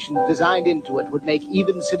fortifications designed into it would make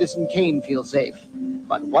even Citizen Kane feel safe.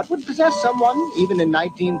 But what would possess someone, even in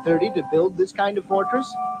 1930, to build this kind of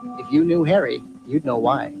fortress? If you knew Harry, you'd know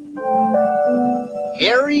why.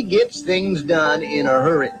 Harry gets things done in a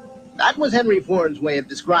hurry. That was Henry Ford's way of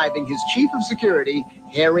describing his chief of security,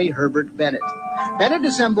 Harry Herbert Bennett. Bennett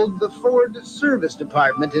assembled the Ford Service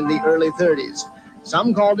Department in the early 30s.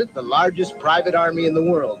 Some called it the largest private army in the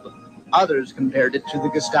world. Others compared it to the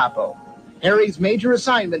Gestapo. Harry's major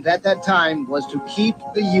assignment at that time was to keep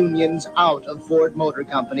the unions out of Ford Motor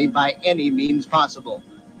Company by any means possible.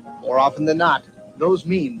 More often than not, those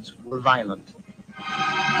means were violent.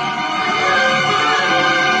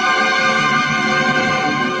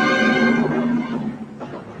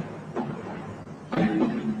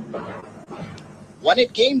 When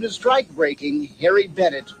it came to strike breaking, Harry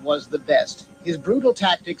Bennett was the best. His brutal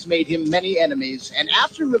tactics made him many enemies, and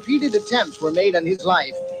after repeated attempts were made on his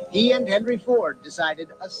life, he and Henry Ford decided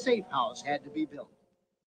a safe house had to be built.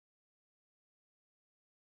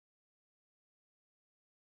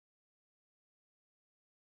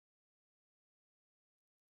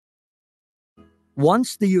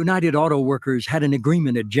 Once the United Auto Workers had an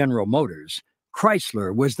agreement at General Motors,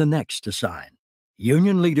 Chrysler was the next to sign.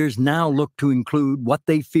 Union leaders now looked to include what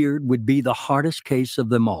they feared would be the hardest case of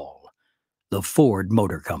them all, the Ford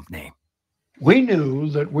Motor Company. We knew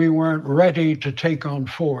that we weren't ready to take on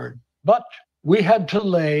Ford, but we had to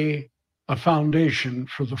lay a foundation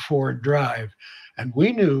for the Ford drive, and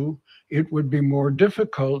we knew it would be more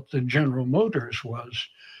difficult than General Motors was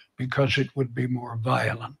because it would be more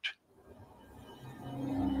violent.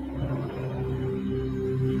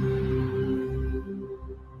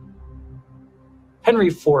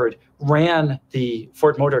 Henry Ford ran the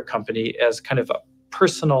Ford Motor Company as kind of a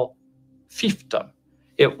personal fiefdom.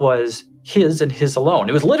 It was his and his alone.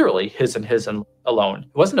 It was literally his and his alone.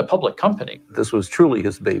 It wasn't a public company. This was truly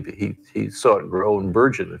his baby. He saw it grow and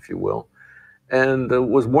burgeon, if you will, and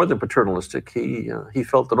was more than paternalistic. He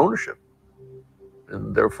felt an ownership,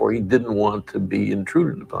 and therefore he didn't want to be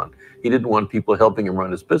intruded upon. He didn't want people helping him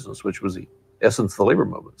run his business, which was the essence of the labor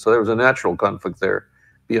movement. So there was a natural conflict there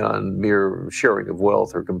beyond mere sharing of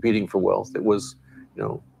wealth or competing for wealth. It was,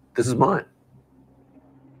 this is mine.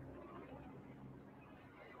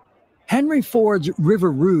 Henry Ford's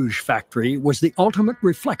River Rouge factory was the ultimate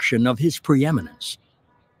reflection of his preeminence.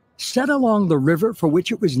 Set along the river for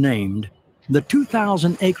which it was named, the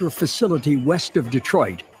 2,000-acre facility west of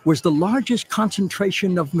Detroit was the largest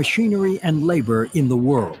concentration of machinery and labor in the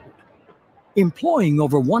world. Employing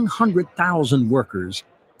over 100,000 workers,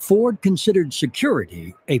 Ford considered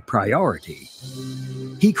security a priority.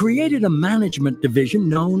 He created a management division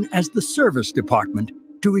known as the Service Department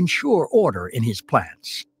to ensure order in his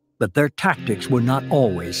plants. But their tactics were not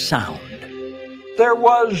always sound. There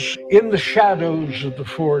was, in the shadows of the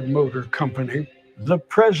Ford Motor Company, the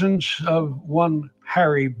presence of one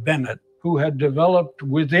Harry Bennett, who had developed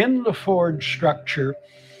within the Ford structure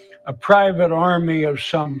a private army of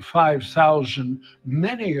some 5,000,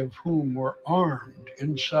 many of whom were armed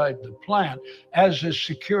inside the plant as a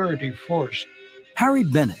security force. Harry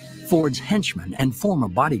Bennett, Ford's henchman and former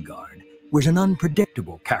bodyguard, was an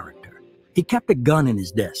unpredictable character. He kept a gun in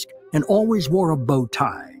his desk and always wore a bow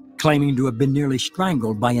tie, claiming to have been nearly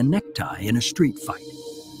strangled by a necktie in a street fight.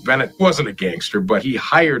 Bennett wasn't a gangster, but he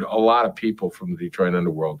hired a lot of people from the Detroit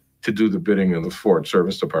underworld to do the bidding of the Ford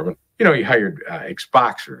Service Department. He hired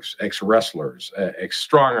ex-boxers, ex-wrestlers,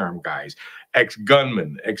 ex-strong-arm guys,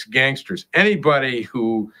 ex-gunmen, ex-gangsters, anybody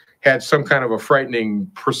who had some kind of a frightening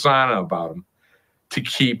persona about him to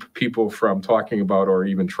keep people from talking about or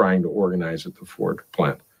even trying to organize at the Ford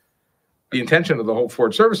plant. The intention of the whole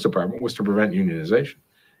Ford Service Department was to prevent unionization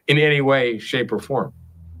in any way, shape, or form.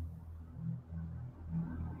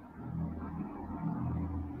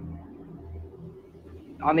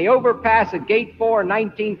 On the overpass at Gate 4 in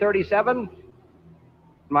 1937,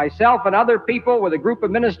 myself and other people with a group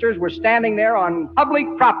of ministers were standing there on public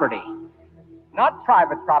property, not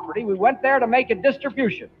private property. We went there to make a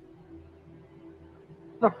distribution.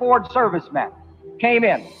 The Ford servicemen came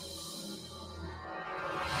in.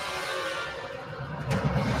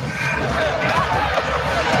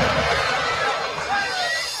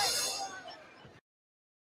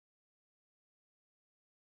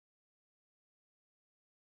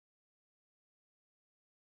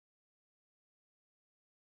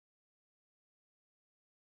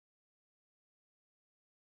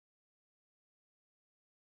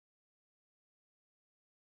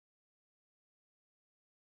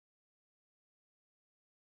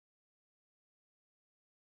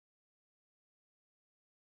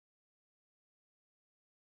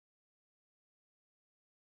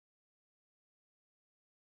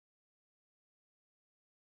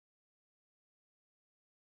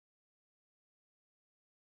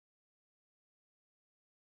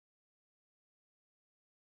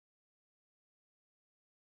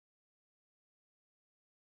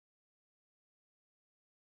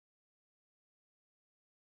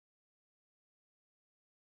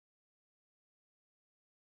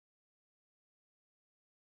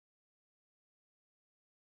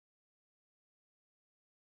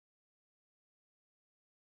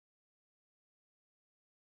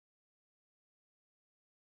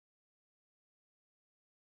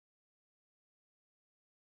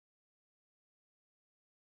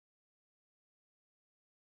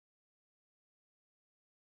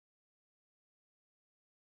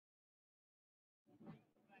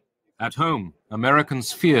 At home,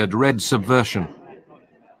 Americans feared red subversion.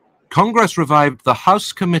 Congress revived the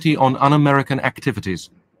House Committee on Un-American Activities.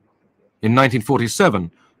 In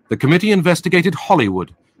 1947, the committee investigated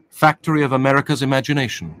Hollywood, factory of America's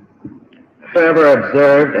imagination. Have you ever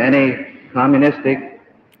observed any communistic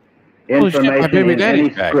information in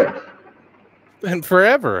any scripts? And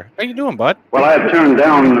forever. How you doing, bud? Well, I have turned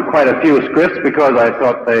down quite a few scripts because I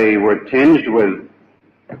thought they were tinged with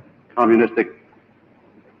communistic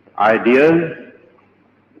ideas.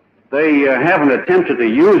 They haven't attempted to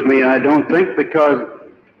use me, I don't think, because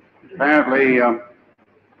apparently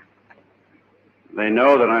they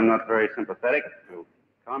know that I'm not very sympathetic to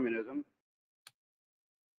communism.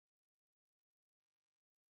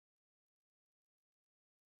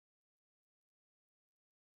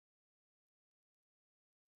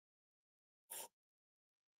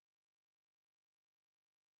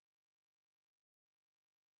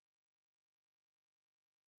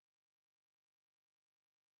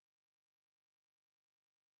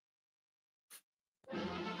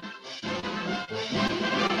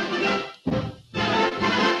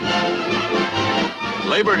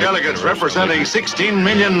 Labor delegates representing 16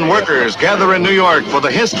 million workers gather in New York for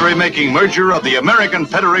the history-making merger of the American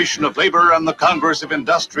Federation of Labor and the Congress of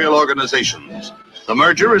Industrial Organizations. The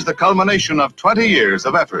merger is the culmination of 20 years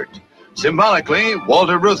of effort. Symbolically,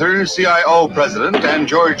 Walter Reuther, CIO President, and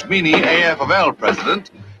George Meany, AFL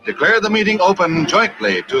President, declare the meeting open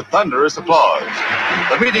jointly to thunderous applause.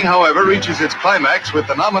 The meeting, however, reaches its climax with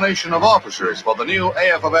the nomination of officers for the new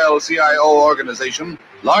AFL-CIO organization,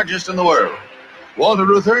 largest in the world. Walter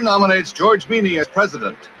Reuther nominates George Meany as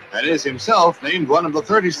president and is himself named one of the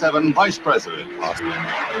 37 vice presidents.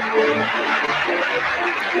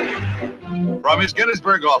 From his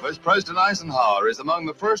Gettysburg office, President Eisenhower is among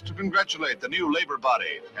the first to congratulate the new labor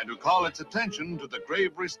body and to call its attention to the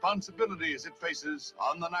grave responsibilities it faces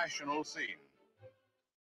on the national scene.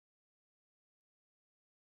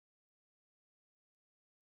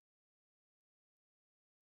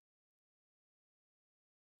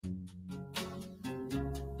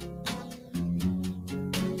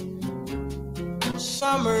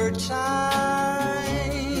 Summertime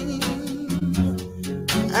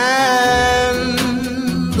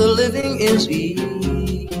and the living is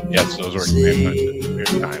easy. Yes, those were weird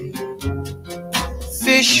time.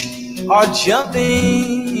 Fish are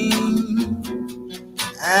jumping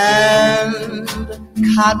and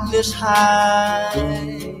cotton is high.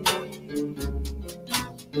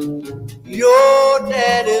 Your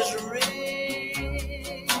dad is rich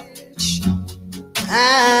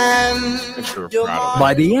and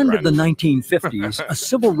by the end of the 1950s, a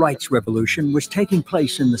civil rights revolution was taking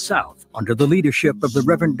place in the South under the leadership of the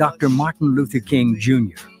Reverend Dr. Martin Luther King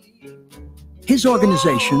Jr. His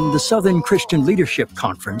organization, the Southern Christian Leadership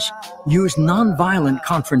Conference, used nonviolent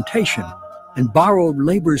confrontation and borrowed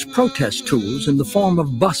labor's protest tools in the form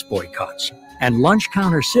of bus boycotts and lunch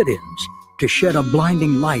counter sit-ins to shed a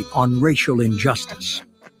blinding light on racial injustice.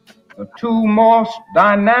 The two most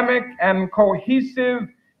dynamic and cohesive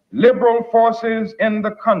liberal forces in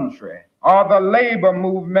the country are the labor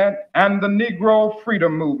movement and the Negro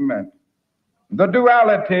freedom movement. The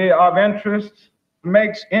duality of interests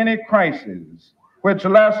makes any crisis which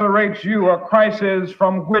lacerates you a crisis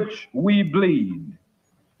from which we bleed.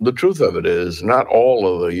 The truth of it is, not all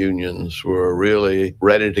of the unions were really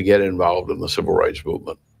ready to get involved in the civil rights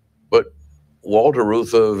movement. But Walter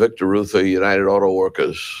Reuther, Victor Reuther, United Auto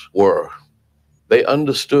Workers were. They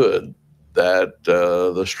understood that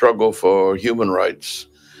the struggle for human rights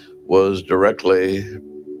was directly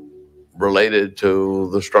related to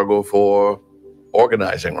the struggle for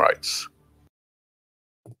organizing rights.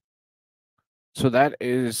 So that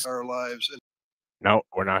is our lives. No,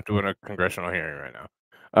 we're not doing a congressional hearing right now.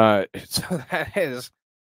 So that is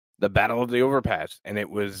the Battle of the Overpass, and it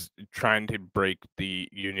was trying to break the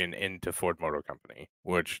union into Ford Motor Company,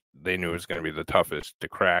 which they knew was going to be the toughest to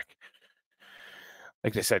crack.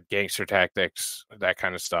 Like they said, gangster tactics, that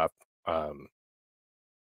kind of stuff.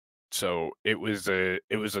 So it was a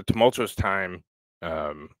tumultuous time,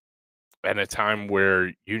 and a time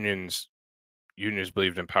where unions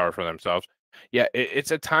believed in power for themselves. Yeah,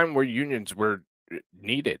 it's a time where unions were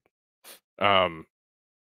needed.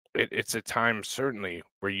 It's a time certainly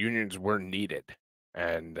where unions were needed,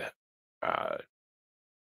 and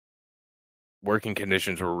working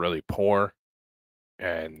conditions were really poor,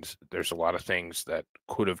 and there's a lot of things that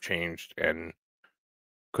could have changed and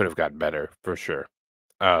could have gotten better for sure.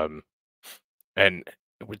 And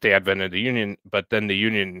with the advent of the union, but then the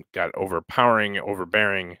union got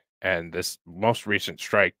overbearing, and this most recent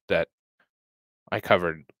strike that I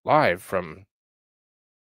covered live from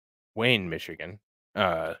Wayne, Michigan.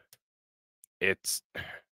 I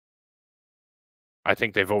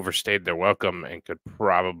think they've overstayed their welcome and could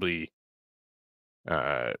probably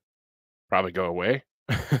go away.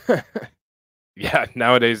 Yeah,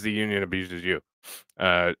 nowadays the union abuses you.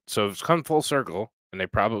 So it's come full circle, and they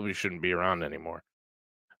probably shouldn't be around anymore.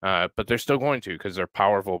 But they're still going to, because they're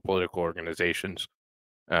powerful political organizations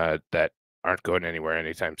that aren't going anywhere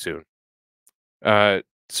anytime soon.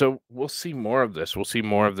 So we'll see more of this. We'll see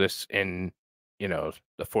more of this in, the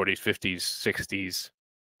 40s, 50s, 60s,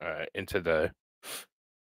 into the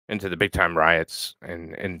big time riots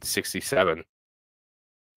in 67.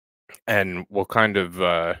 And we'll kind of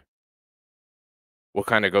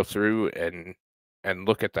go through and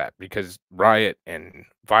look at that, because riot and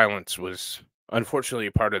violence was unfortunately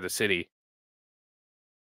a part of the city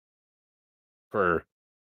for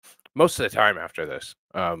most of the time after this.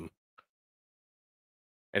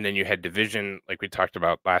 And then you had division, like we talked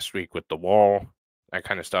about last week with the wall, that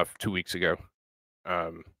kind of stuff 2 weeks ago.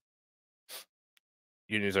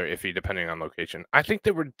 unions are iffy depending on location. I think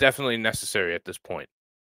they were definitely necessary at this point.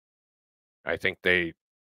 I think they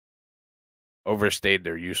overstayed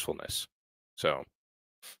their usefulness. So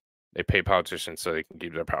they pay politicians so they can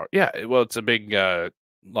keep their power. Yeah, well, it's a big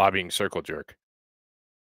lobbying circle jerk.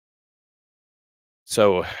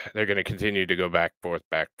 So they're going to continue to go back,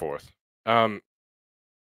 forth.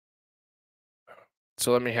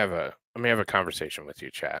 So let me have a conversation with you,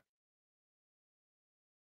 chat.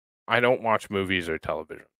 I don't watch movies or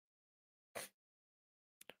television.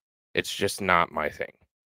 It's just not my thing.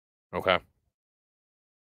 Okay?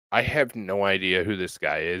 I have no idea who this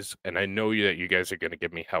guy is, and I know that you guys are going to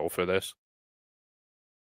give me hell for this.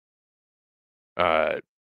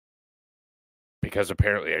 Because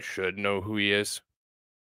apparently I should know who he is,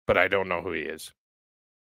 but I don't know who he is.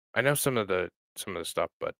 I know some of the stuff,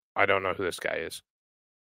 but I don't know who this guy is.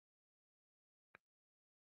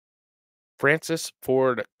 Francis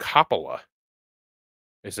Ford Coppola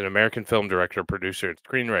is an American film director, producer, and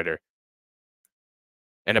screenwriter,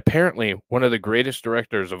 and apparently one of the greatest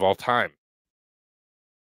directors of all time.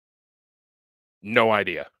 No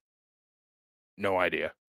idea.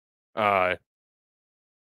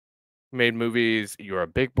 Made movies You're a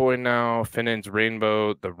Big Boy Now, Finn's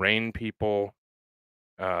Rainbow, The Rain People,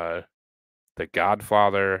 The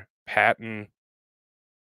Godfather, Patton,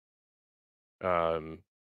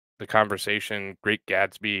 The Conversation, Great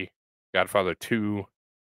Gatsby, Godfather 2,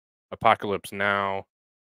 Apocalypse Now,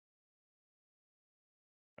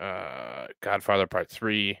 Godfather Part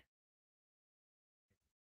 3,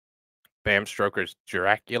 Bram Stoker's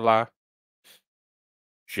Dracula,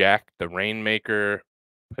 Jack the Rainmaker,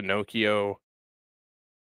 Pinocchio,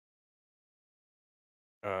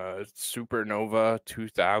 Supernova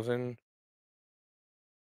 2000.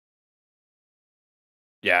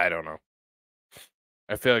 Yeah, I don't know.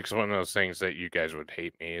 I feel like it's one of those things that you guys would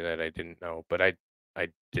hate me that I didn't know, but I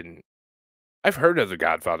didn't. I've heard of The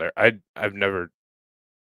Godfather. I've never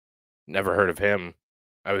heard of him.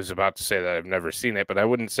 I was about to say that I've never seen it, but I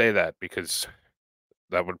wouldn't say that because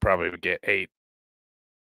that would probably get hate.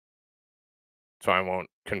 So I won't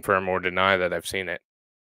confirm or deny that I've seen it.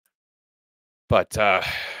 But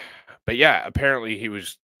yeah, apparently he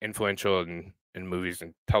was influential in movies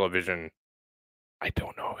and television. I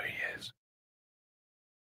don't know who he is.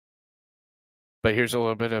 But here's a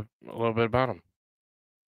little bit about him.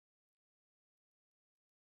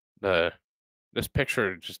 This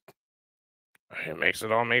picture just it makes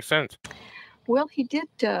it all make sense. Well, he did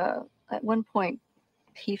at one point.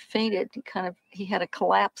 He fainted. He had a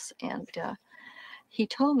collapse, and he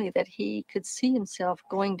told me that he could see himself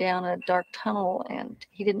going down a dark tunnel, and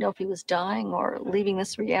he didn't know if he was dying or leaving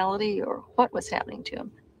this reality or what was happening to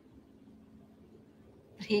him.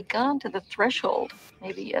 He'd gone to the threshold,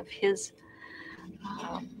 maybe, of his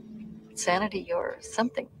sanity or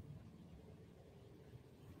something.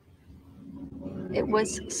 It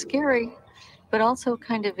was scary, but also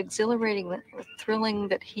kind of exhilarating, thrilling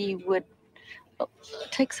that he would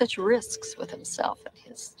take such risks with himself and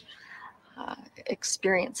his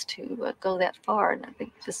experience to go that far. And I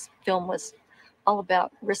think this film was all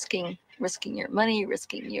about risking your money,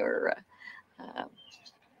 risking your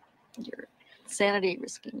sanity,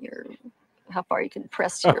 risking how far you can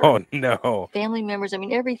press your family members. I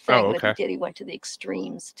mean, everything that he did, he went to the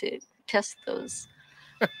extremes to test those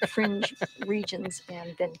fringe regions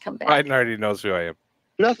and then come back. Biden already knows who I am.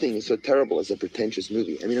 Nothing is so terrible as a pretentious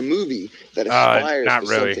movie. I mean, a movie that aspires to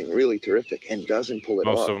something really terrific and doesn't pull it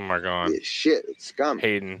off. Most of them are gone. It's shit. It's scum.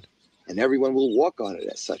 Hayden. And everyone will walk on it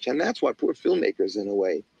as such. And that's why poor filmmakers, in a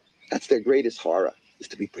way, that's their greatest horror, is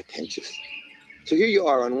to be pretentious. So here you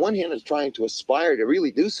are, on one hand, is trying to aspire to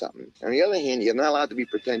really do something. On the other hand, you're not allowed to be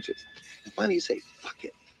pretentious. And finally, you say, fuck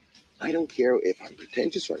it. I don't care if I'm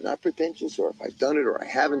pretentious or not pretentious, or if I've done it or I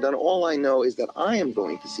haven't done it. All I know is that I am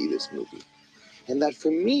going to see this movie. And that for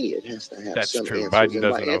me, it has to have some answers. Biden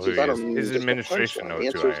doesn't know who he is. His administration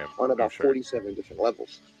knows who I am. On about 47 different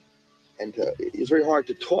levels. And it's very hard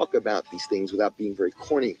to talk about these things without being very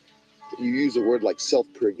corny. You use a word like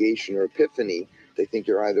self-purgation or epiphany, they think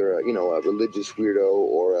you're either a religious weirdo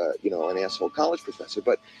or an asshole college professor.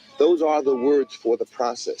 But those are the words for the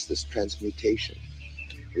process, this transmutation,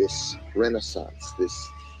 this renaissance, this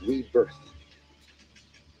rebirth,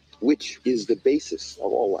 which is the basis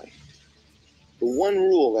of all life. The one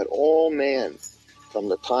rule that all man, from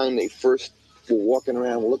the time they first were walking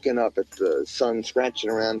around looking up at the sun, scratching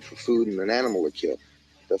around for food and an animal to kill,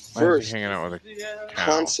 the first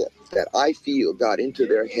concept that I feel got into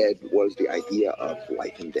their head was the idea of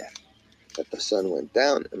life and death. that the sun went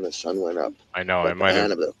down and the sun went up. I know. But It might have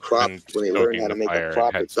the crop, been when they learned how to stoking the make a fire crop,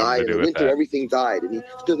 and had it something died. to In do the with winter, that. everything died. And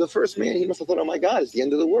to the first man, he must have thought, oh my God, it's the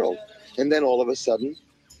end of the world. And then all of a sudden,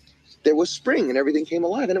 there was spring and everything came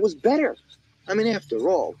alive and it was better. I mean, after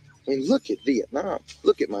all, I mean, look at Vietnam.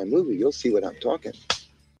 Look at my movie. You'll see what I'm talking.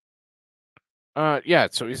 Yeah,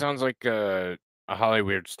 so he sounds like a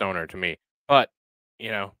Hollywood stoner to me. But,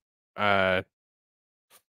 you know,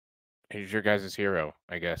 he's your guys' hero,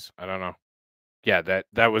 I guess. I don't know. Yeah,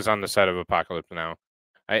 that was on the set of Apocalypse Now.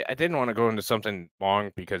 I didn't want to go into something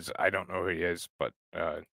long because I don't know who he is, but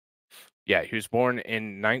yeah, he was born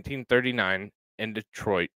in 1939 in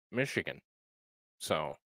Detroit, Michigan.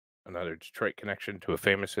 So, another Detroit connection to a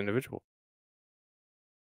famous individual.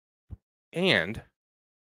 And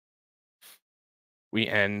we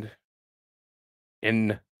end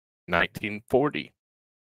in 1940.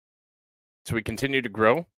 So we continue to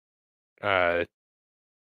grow. Detroit,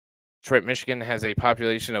 Michigan has a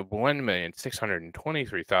population of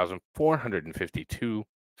 1,623,452.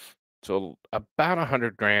 So about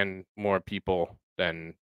 100 grand more people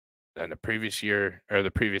than the previous year or the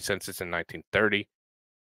previous census in 1930.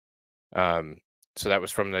 So that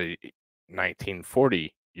was from the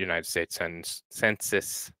 1940 United States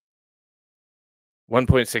census.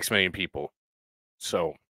 1.6 million people.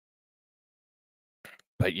 So,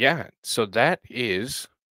 but yeah, so that is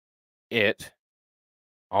it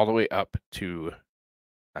all the way up to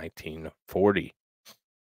 1940.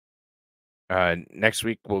 Next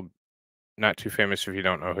week, we'll not too famous if you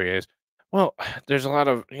don't know who he is. Well, there's a lot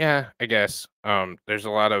of, yeah, I guess. There's a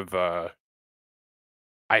lot of,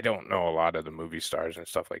 I don't know a lot of the movie stars and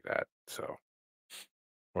stuff like that. So,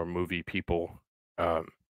 or movie people.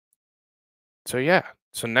 So yeah,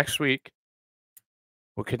 so next week,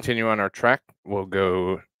 we'll continue on our track. We'll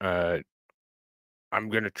go, I'm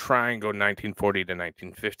going to try and go 1940 to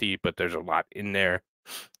 1950, but there's a lot in there.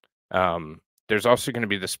 There's also going to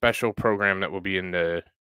be the special program that will be in the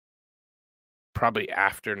probably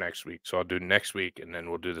after next week. So I'll do next week, and then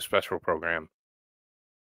we'll do the special program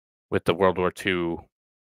with the World War II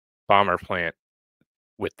bomber plant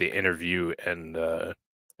with the interview and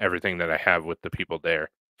everything that I have with the people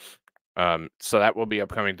there. So that will be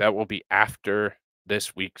upcoming. That will be after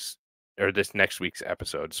this next week's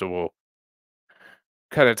episode. So we'll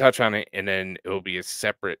kind of touch on it, and then it will be a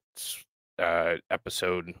separate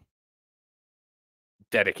episode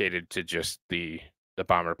dedicated to just the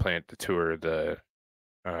bomber plant, the tour,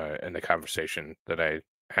 and the conversation that I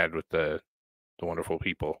had with the wonderful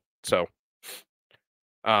people. So,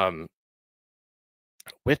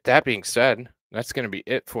 with that being said, that's going to be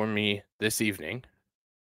it for me this evening.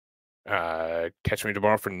 Catch me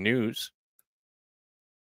tomorrow for news.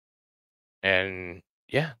 And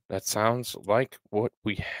yeah, that sounds like what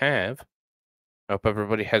we have. I hope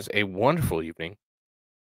everybody has a wonderful evening.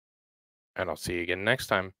 And I'll see you again next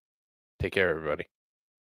time. Take care, everybody.